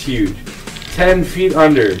 It's huge. 10 feet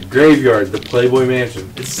under. Graveyard. The Playboy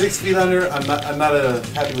Mansion. It's 6 feet under. I'm not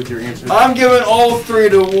happy with your answer. I'm giving all 3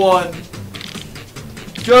 to 1.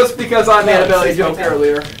 Just because I made a belly joke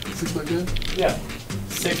earlier. 6 foot good? Yeah.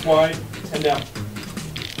 6 wide, 10 down.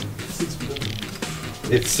 6 foot good.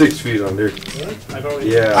 It's 6 feet under. I've already.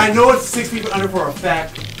 Yeah. I know it's 6 feet under for a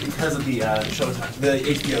fact because of the Showtime, the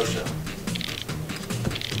HBO show.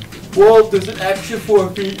 Well, there's an extra 4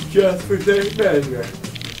 feet just for safe measure.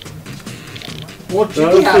 Won't you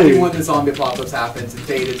be happy when the zombie apocalypse happens and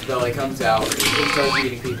Faded's belly comes out and starts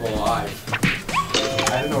eating people alive?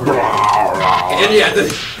 I didn't know where And yeah,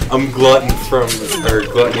 the, I'm Gluttony from Xena's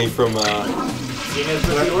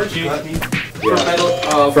with the orgy. Full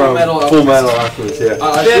Metal Full Metal Alchemist.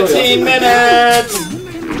 Yeah. 15 minutes!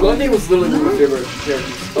 Gluttony was literally one of my favorite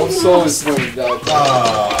characters. I was so disappointed he died.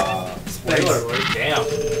 Spoiler alert, damn.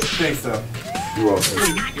 Thanks though. You're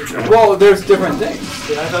welcome. Well, there's different things.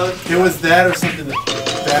 Did I vote? It was that or something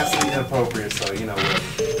vastly inappropriate, so you know what.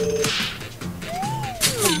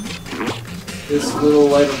 This little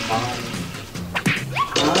light of mine,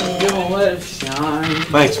 I'm gonna let it shine.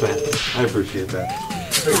 Thanks, man. I appreciate that.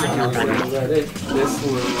 I'm gonna let it, this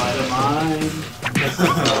little light of mine,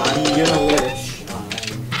 I'm gonna let it shine.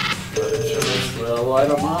 This little light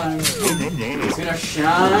of mine, it's gonna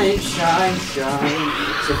shine, shine, shine.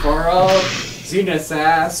 So far up, Xena's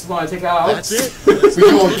ass, wanna take out. That's it. We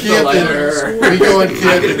going The lighter. camping. We going I'm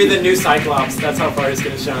gonna be camping. the new Cyclops. That's how far it's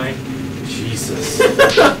gonna shine. Jesus.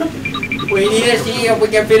 We need to see if we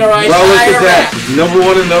can fit our eyes. Well, look at that. Number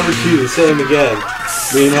 1 and number 2, the same again.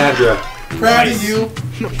 Me and Adra. Proud of you.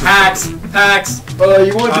 Hacks! Hacks!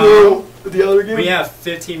 You want to do the other game? We have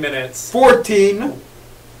 15 minutes. 14.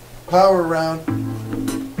 Power round.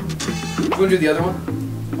 You want to do the other one?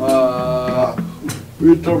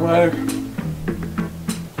 It don't matter.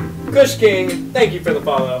 Kush King, thank you for the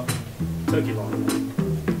follow. Took you long.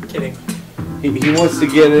 Kidding. He wants to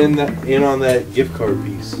get in on that gift card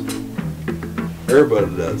piece. Everybody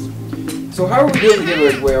does. So how are we doing the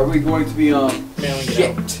giveaway? Are we going to be Mailing it out.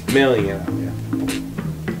 shit? Mailing it out, yeah.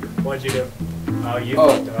 What'd you do? Oh, you Oh,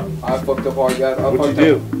 fucked up. I fucked up hard, guys. What'd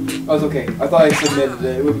you do? I was okay. I thought I submitted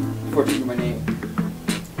it. It was before taking my name.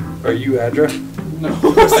 Are you Adra? No.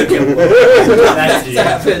 That's you.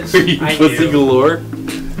 Savage. Are you I pussy knew. galore?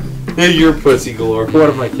 You're pussy galore. What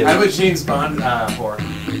am I kidding? I'm a James Bond whore.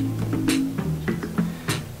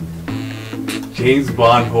 James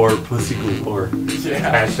Bond whore, pussy galore.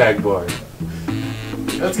 Yeah. Hashtag bar.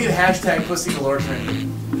 Let's get hashtag pussy galore trending.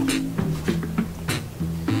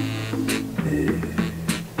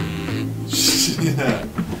 Yeah.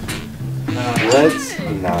 Let's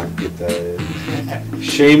not get that in.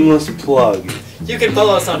 Shameless plug. You can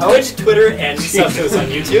follow us on Twitch, Twitter, and sub to us on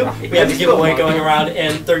YouTube. We have a giveaway going around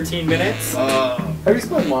in 13 minutes. Have you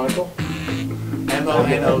spelled monocle?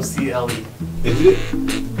 MONOCLE. Is it?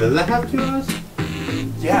 Does that have 2 O's?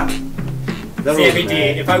 Yeah. That CMBD, was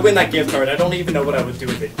mad. if I win that gift card, I don't even know what I would do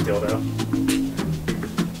with it, dildo.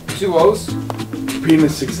 2 O's?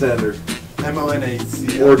 Penis extender.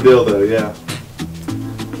 MONACLE. Or dildo, yeah.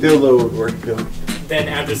 Dildo would work too. Then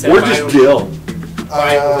after said, Or just dill.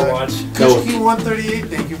 buy Overwatch. Kushki138,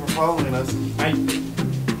 thank you for following us.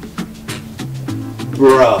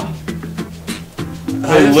 Bruh.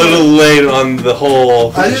 I A just little late on the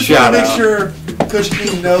whole I just shout want to make out. sure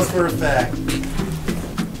Kushki knows for a fact.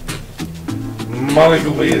 Monica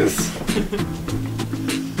Leas.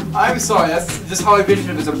 I'm sorry, that's just how I envision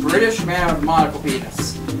him as a British man with a monocle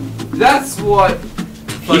penis. That's what.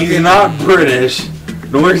 He's not British,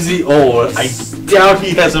 nor is he old. I doubt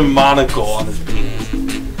he has a monocle on his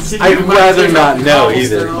penis. I'd rather not know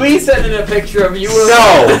either. Please send in a picture of you.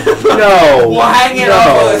 No! No! We'll hang it up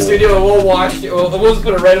on the studio and we'll watch it. We'll just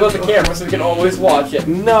put it right above the camera so we can always watch it.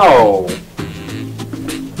 No!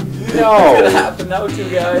 It's gonna happen now too,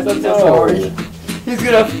 guys. I'm so sorry. He's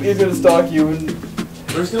gonna stalk you and.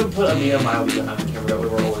 We're just gonna put a Mia Miley behind the camera that we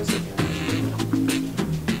were always looking at.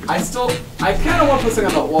 I kind of want to put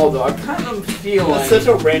something on the wall though. I kind of feel That's such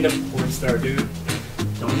a random porn star, dude.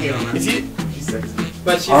 Don't hate on her. Is he? She's sexy.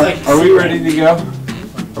 But she's Are we ready to go?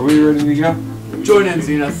 Are we ready to go? Join in,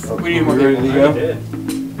 Zenith. We need more ready to people. go? I did.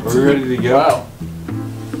 Are we ready to go? Wow.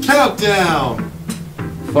 Countdown!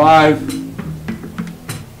 5,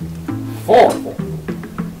 4,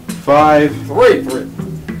 5, 3,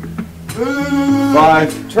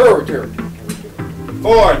 5. 2.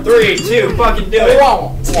 4, 3, 2, fucking do it.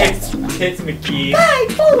 Wow. Tits McGee.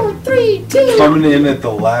 5, 4, 3, 2. Coming in at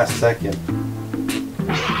the last second.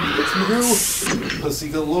 Pussy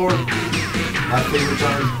galore. My favorite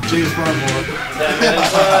genre, James Bond more. 10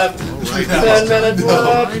 minutes left. Right 10 minutes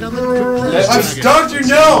left. Right on the Quiplash Dr.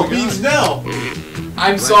 No means no.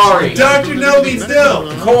 I'm sorry. Dr. No means no.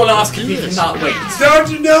 Colonoscopy cannot wait.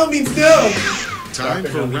 Dr. No means no. Time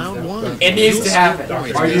for round 1. It needs to happen.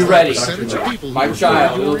 Are you ready? My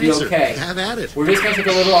child, it'll be okay. Have at it. We're just gonna take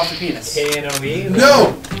a little off the penis. K-N-O-E.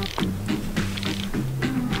 No.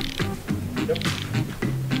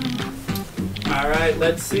 Alright,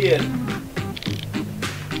 let's see it.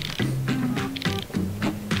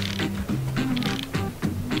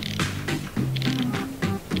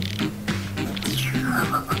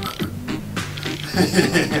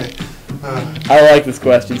 I like this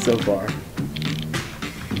question so far.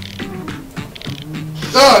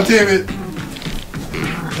 Oh, damn it.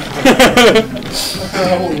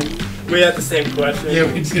 We had the same question.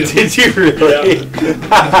 Yeah, we did. Did you really?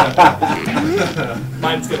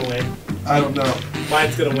 Mine's gonna win. I don't know.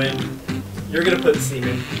 Mine's gonna win. You're gonna put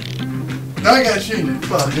semen. Now I gotta change it.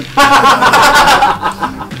 Fuck.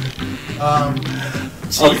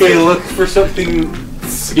 Okay, look for something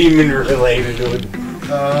semen related.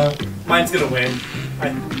 Mine's gonna win.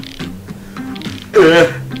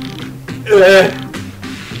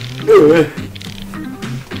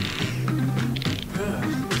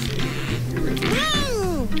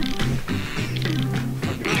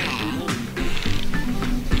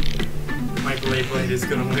 My Blade is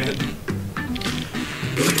gonna win.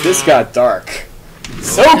 This got dark.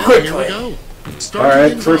 So Here we quickly. go.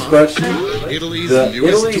 Alright, first question. Italy's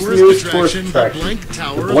Italy's newest tourist attraction,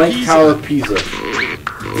 the the Blank Tower of Pisa.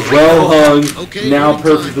 Well hung, now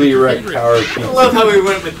perfectly erect Tower of I Pisa. love how we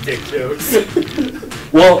went with dick jokes.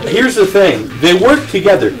 Well, here's the thing. They work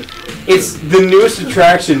together. It's the newest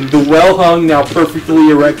attraction, the well-hung, now perfectly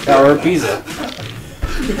erect Tower of Pisa.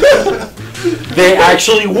 They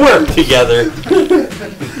actually work together.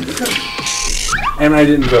 And I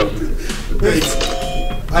didn't vote.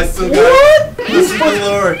 I still got it. Pussy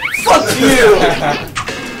galore. Fuck you!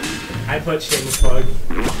 I put shameless plug.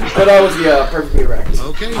 But I was perfectly erect.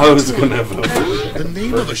 Okay, I was gonna vote. the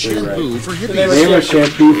name of a shampoo for hippies. Name of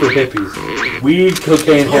shampoo for hippies. Weed,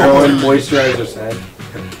 cocaine, heroin, moisturizer scent,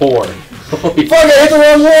 and pour. Holy Fuck, I hit the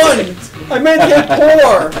wrong one! I meant to hit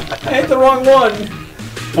 4! I hit the wrong one!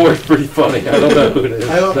 pour is pretty funny. I don't know who it is.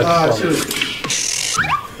 I don't. That's funny.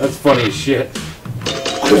 Shoot. That's funny as shit.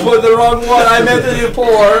 I put the wrong one, I meant to do 4.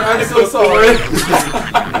 I'm so sorry.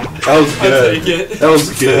 That was good. take it. That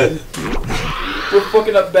was good. We're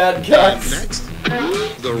fucking up bad guys. Next,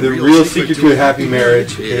 The real secret to a happy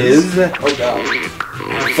marriage is Oh god.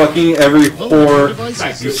 fucking every whore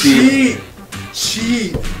devices. you see.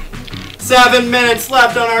 Cheat. 7 minutes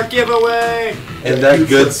left on our giveaway. And that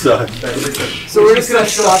good suck. So we're just gonna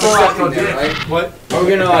stop accepting that, right? What? Are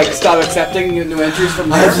we gonna like stop accepting new entries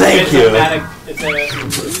from I there? think- It's you. automatic.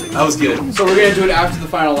 It's That was good. So we're gonna do it after the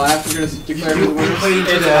final lap. We're gonna declare who the winner is.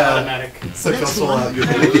 it's automatic. Suck our soul out. Good.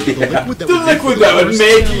 The The liquid that would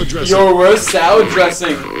make your worst salad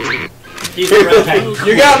dressing. He's the red pack.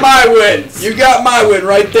 You got my win. You got my win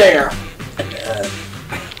right there.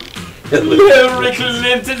 Hillary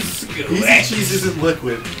Clinton's Easy cheese isn't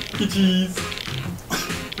liquid. cheese.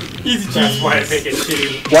 Easy cheese. That's why I make it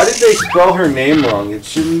shitty. Why did they spell her name wrong? It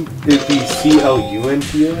shouldn't it be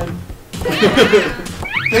C-L-U-N-T-O-N?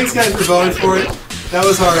 Thanks guys for voting for it. That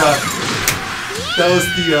was our. That was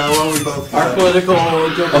the one we both Our got. political.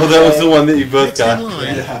 Oh, that was the one that you both Next in got.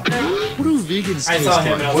 line. Yeah. What do vegans I taste saw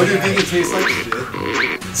him. like? and I What was do like, vegan taste like? Shit.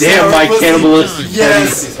 Damn, Sour my pussy. cannibalistic Yes.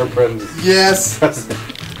 tendencies are present. Yes.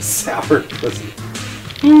 Sour pussy.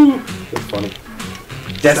 Ooh, that's funny.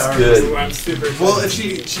 That's Sour good. Ooh, I'm super excited. Well, if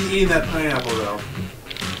she eating that pineapple though.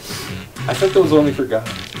 I thought that was only for guys.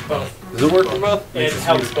 Both. Does it work for both? It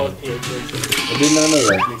helps both pHs. I did not know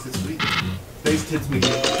that. Makes it sweet. Makes tits me.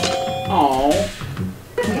 Aww.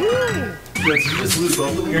 Did you just lose both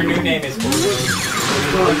of them? Your new name is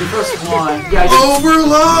Well, your first one. Yeah, I just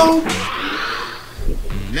Overload!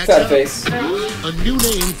 Next sad up, face. a new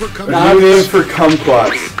name for A company. new name for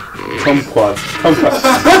kumquats. Kumquats. Kumquats.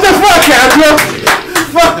 What the fuck, Admiral?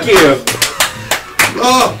 Fuck you!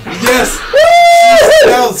 Oh, yes!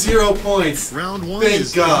 Now 0 points. Round 1 Thank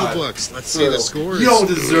is God. in the books. Let's see the scores. You don't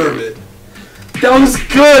deserve it. That was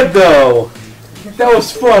good, though! That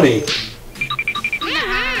was funny.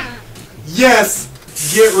 Yes!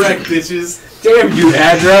 Get wrecked, bitches. Damn you,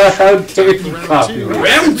 Adra! How dare you Round copy 2.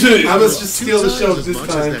 me? I must just Two steal the times show as this much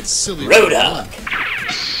as time. that silly Roadhog.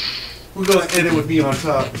 We're gonna end it with me on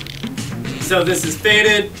top. So this is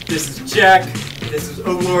Faded, this is Jack, this is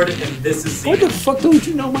Overlord, and this is Why Z. the fuck don't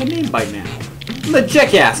you know my name by now? I'm the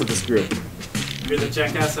jackass of this group. You're the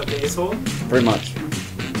jackass of the asshole? Very much.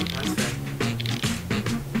 That's fair.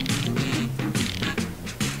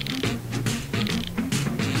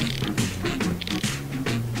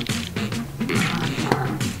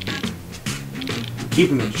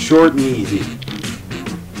 Keeping it short and easy.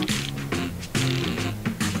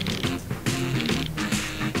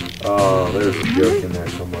 Oh, there's a joke in there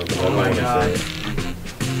somewhere, but I don't my want to God. say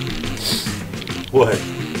it. What?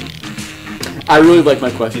 I really like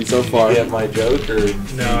my question so far. You get my joke, or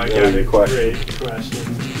No, I or got your a question? great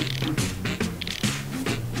question.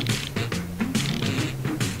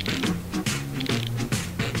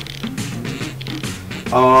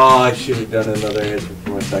 Oh, I should have done another answer for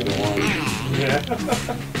my second one. Yeah.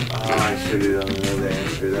 Oh, I should have done another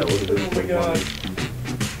answer. That would have been Oh my so God. funny.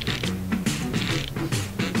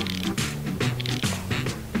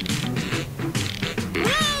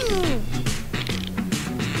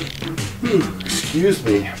 Excuse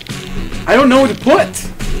me. I don't know what to put.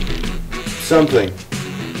 Something.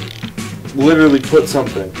 Literally put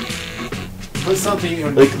something. Put something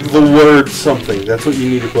in. Like the word something. That's what you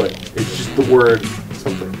need to put. It's just the word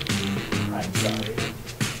something. I'm sorry.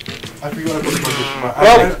 I forgot I put my.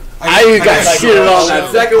 Well, I got got shitted gold. on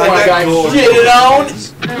that second one. I got gold. shitted on.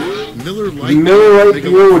 Miller Lite. Miller Lite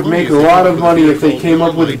beer would make a lot of money if they came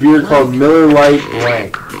up with a beer called Miller Lite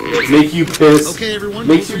Blank. Make you piss. Okay, everyone.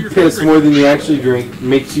 Makes vote for you your piss favorite. more than you actually drink.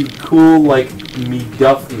 Makes you cool like me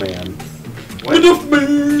Duff Man.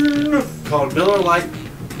 Called Miller Lite.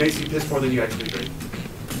 Makes you piss more than you actually drink.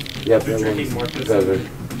 Yep, You're that drinking one's more piss. better.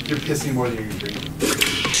 You're pissing more than you drink.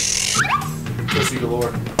 Pussy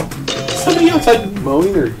galore. Somebody outside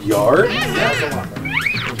mowing their yard?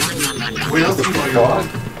 What else do you want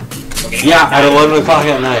Fuck. to Yeah, at 11 o'clock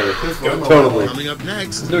at night. go? Totally. Coming up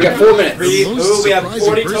next. We got 4 minutes. Three. The most Ooh, we have surprising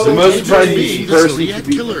 40 person total. The most to surprising be the person Zodiac to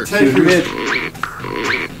be Killer. to admit.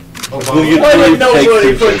 Obama. You Why get did nobody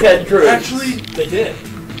three put pictures. Ted Cruz? They did.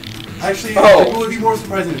 Actually, Oh. it would be more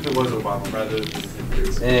surprising if it was Obama rather than Ted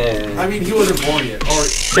Cruz. I And mean, he wasn't born yet. Or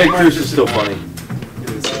Ted Cruz is still funny. It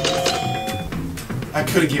is. I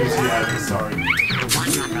could have given it to you. I'm sorry.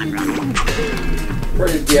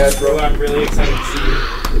 Praise the Bro, I'm really excited to see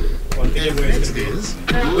what the And giveaway is next going to is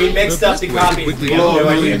be. We mixed up the best way to copies. quickly We have blow no $1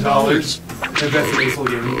 idea. million. And that's the baseball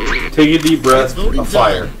game. Take a deep breath. It's voting A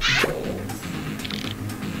fire.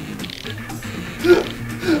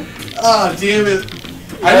 Ah, damn it.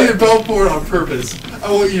 I didn't vote for it on purpose.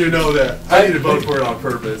 I want you to know that. I didn't vote for it on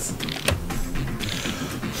purpose.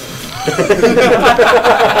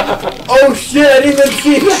 Oh shit, I didn't even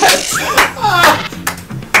see that!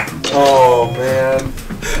 Oh man.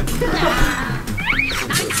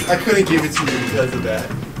 I couldn't give it to you because of that.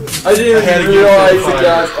 I didn't I had to even give it realize to it, the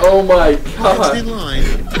guys. Oh my Next god. in line,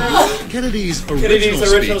 Kennedy's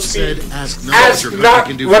original speech said, "Ask not Ask what your not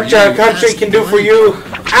country can do what for your you,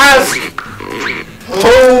 country ask can do why." for you. Ask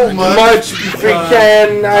how much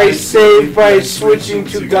can I save by switching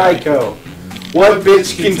to Geico? What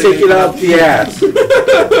bitch can take it out the ass?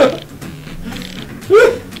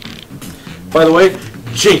 By the way,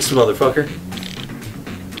 Jinx, motherfucker.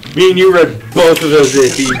 Me and you read both of those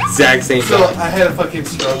at the exact same So time. I had a fucking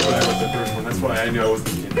stroke when I wrote the first one. That's why I knew I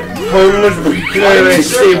wasn't getting it. How much can I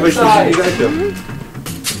save by switching to Geico?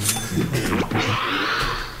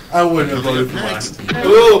 I wouldn't have Coming voted up for next, mine.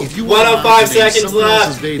 Ooh, if you want 105 to name seconds someone else's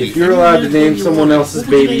left. baby, If you're allowed to name someone else's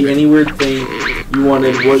baby any weird thing you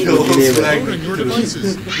wanted, what would you name vote it? on your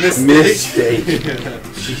devices. Mistake.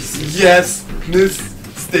 Jesus. Yes,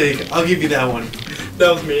 mistake. I'll give you that one.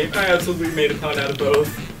 That was me. I absolutely made a pun out of both.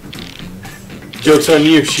 Joke's on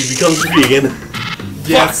you, she becomes vegan.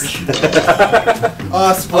 Yes. Split.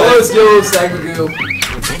 Let's go, Sagagoo.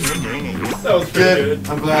 That was pretty good.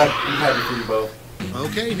 I'm glad. I'm happy for you both.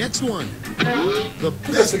 Okay, next one. The Let's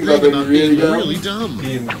best think thing about about being being really really dumb.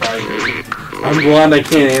 Being quiet. I'm blind. I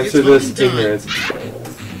can't answer It's this. fucking time.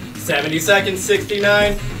 Ignorance. 70 seconds,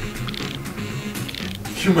 69.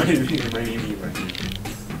 You might be right.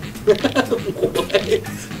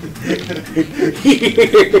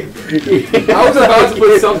 I was about to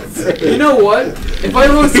put something. You know what? If I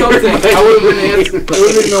wrote something, I would have been answered. It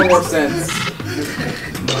would have made no more sense.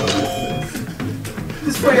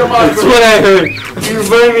 Just put your mind. That's what I heard. You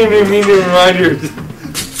reminded me to reminders.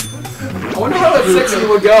 I wonder how that section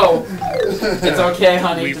would go. It's okay,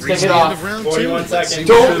 honey. We've Just reached take it the end off. of round 41 two. Let's seconds. see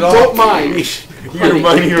Don't mind. You're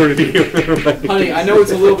reminding me. Honey, I know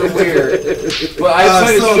it's a little bit weird, but I'm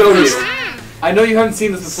trying to so show first. you. I know you haven't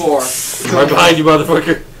seen this before. I'm behind you,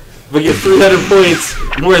 motherfucker. If I get 300 points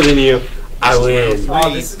more than you, I win.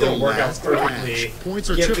 Oh, this is The gonna work out last perfectly. match. Points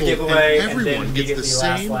are Give the tripled, giveaway, and and everyone then gets you the get the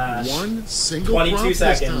last same flash. one single 22 prompt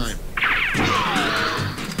seconds. this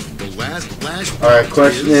time. The last flash. Alright,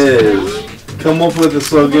 question is, come up with a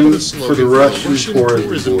slogan for the Russian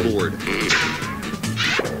tourism board.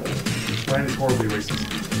 Ryan is horribly racist.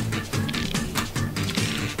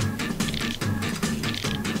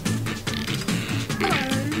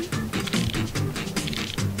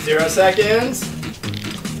 Zero seconds.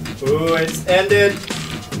 Ooh, it's ended.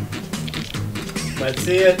 Let's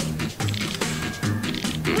see it.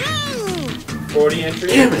 40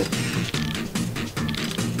 entries. Damn it.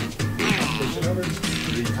 Pushing over.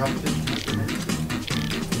 Are you confident?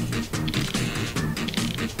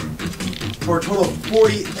 For a total of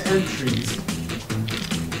 40 entries.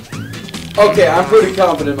 Okay, I'm pretty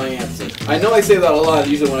confident in my answer. I know I say that a lot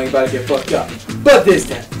usually when I'm about to get fucked up, but this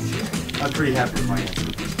time, I'm pretty happy with my answer.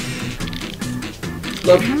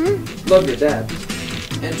 love your dad.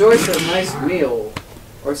 Enjoy some nice meal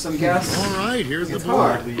or some gas All right, here's the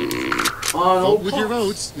guitar board. on Vote old with your Pops.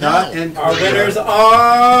 votes. Not Now. in Our winners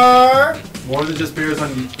are. more than just beers on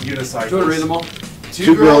unicycles. Do you want to read them all?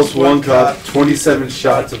 Two girls, one cup, 27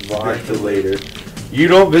 shots of vodka later. You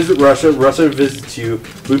don't visit Russia, Russia visits you.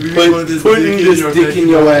 We put this dick in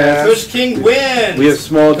your ass. Push King wins. We have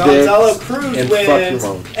small Gonzalo dicks. Cruz and fuck your wins.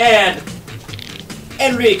 mom. And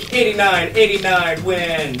Enrique 89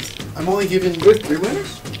 wins. I'm only giving. With 3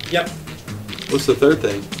 winners? Yep. What's the third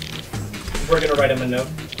thing? We're gonna write him a note.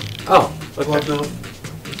 Oh, Love note.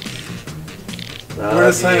 We're gonna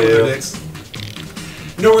Love sign it with you. their dicks.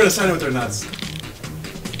 You know we're gonna sign it with their nuts.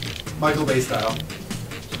 Michael Bay style.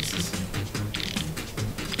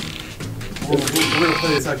 We're gonna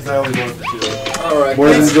play this out because I only voted for 2. Alright. More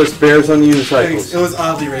than Thanks. just bears on Thanks. unicycles. It was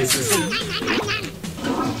oddly racist. So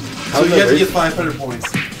How's you that have to get racist? 500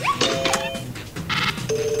 points.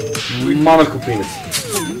 Monocle penis.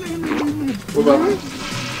 What about me?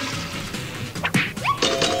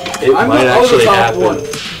 It I might was the actually top happen. one. I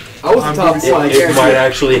was the I'm top pretty one. I It guarantee might it.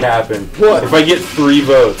 actually happen. What? If I get 3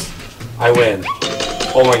 votes, I win.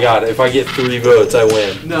 Oh my god, if I get 3 votes, I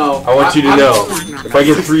win. No. I want you to I'm- know. If I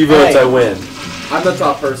get 3 votes, Hey. I win. I'm the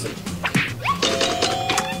top person.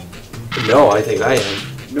 No, I think I am.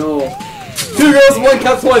 No. 2 girls, 1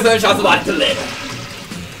 cup, 27 shots of vodka later.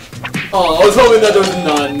 Oh, I was hoping that there was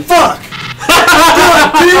none. Fuck!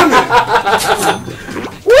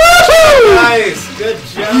 Nice. Good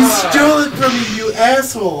job. You stole it from me, you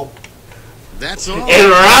asshole! That's all. In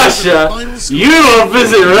Russia, Final score. you don't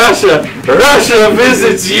visit Russia. Russia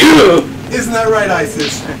visits you. Isn't that right,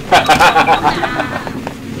 ISIS?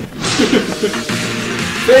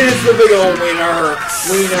 It's the big old wiener.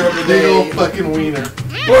 Wiener of the Big old day. fucking wiener.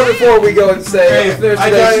 Before we go and say, Hey, there's I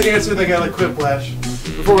got an today's- answer that got a Quiplash.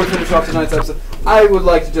 before we finish off tonight's episode, I would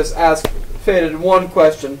like to just ask Faded one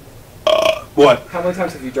question. What? How many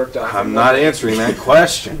times have you jerked off? I'm not answering that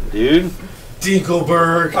question, dude.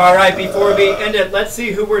 Dinkelberg. All right, before we end it, let's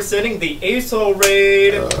see who we're sending the ASOL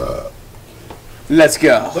raid. Let's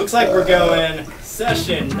go. Looks like we're going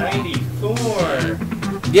session 94.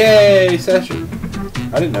 Yay, session.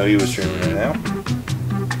 I didn't know he was streaming right now.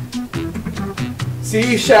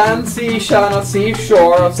 Sea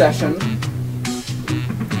shore of session.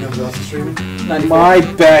 You know who's also streaming? 94. My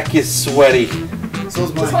back is sweaty. So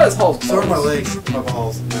is That's mine. not his whole So are my legs, my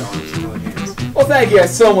balls, my arms, my hands. Well, thank you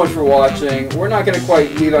guys so much for watching. We're not going to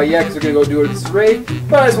quite leave out yet because we're going to go do this raid,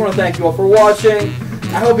 but I just want to thank you all for watching.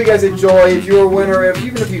 I hope you guys enjoy. If you're a winner,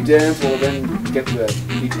 even if you didn't, well then get to the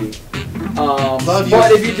GG. Love you.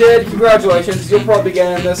 But if you did, congratulations. You'll probably be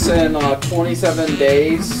getting this in 27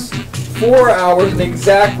 days, 4 hours, and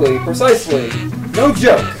exactly, precisely, no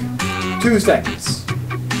joke, 2 seconds.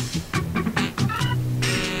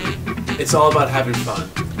 It's all about having fun.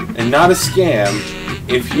 And not a scam.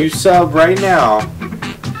 If you sub right now,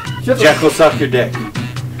 Jack will suck your dick.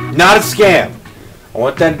 Not a scam. I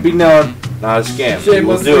want that to be known. Not a scam.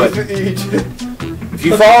 We'll do it. If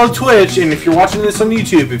you follow Twitch and if you're watching this on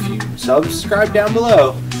YouTube, if you subscribe down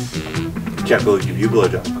below, Jack will give you a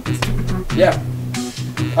blowjob. Yeah.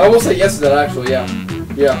 I will say yes to that actually, yeah.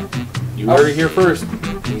 Yeah. You heard it here first.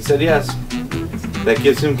 He said yes. That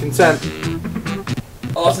gives him consent.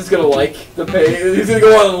 Austin's gonna like the page. He's gonna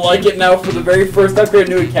go on and like it now for the very first time, create a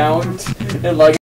new account, and like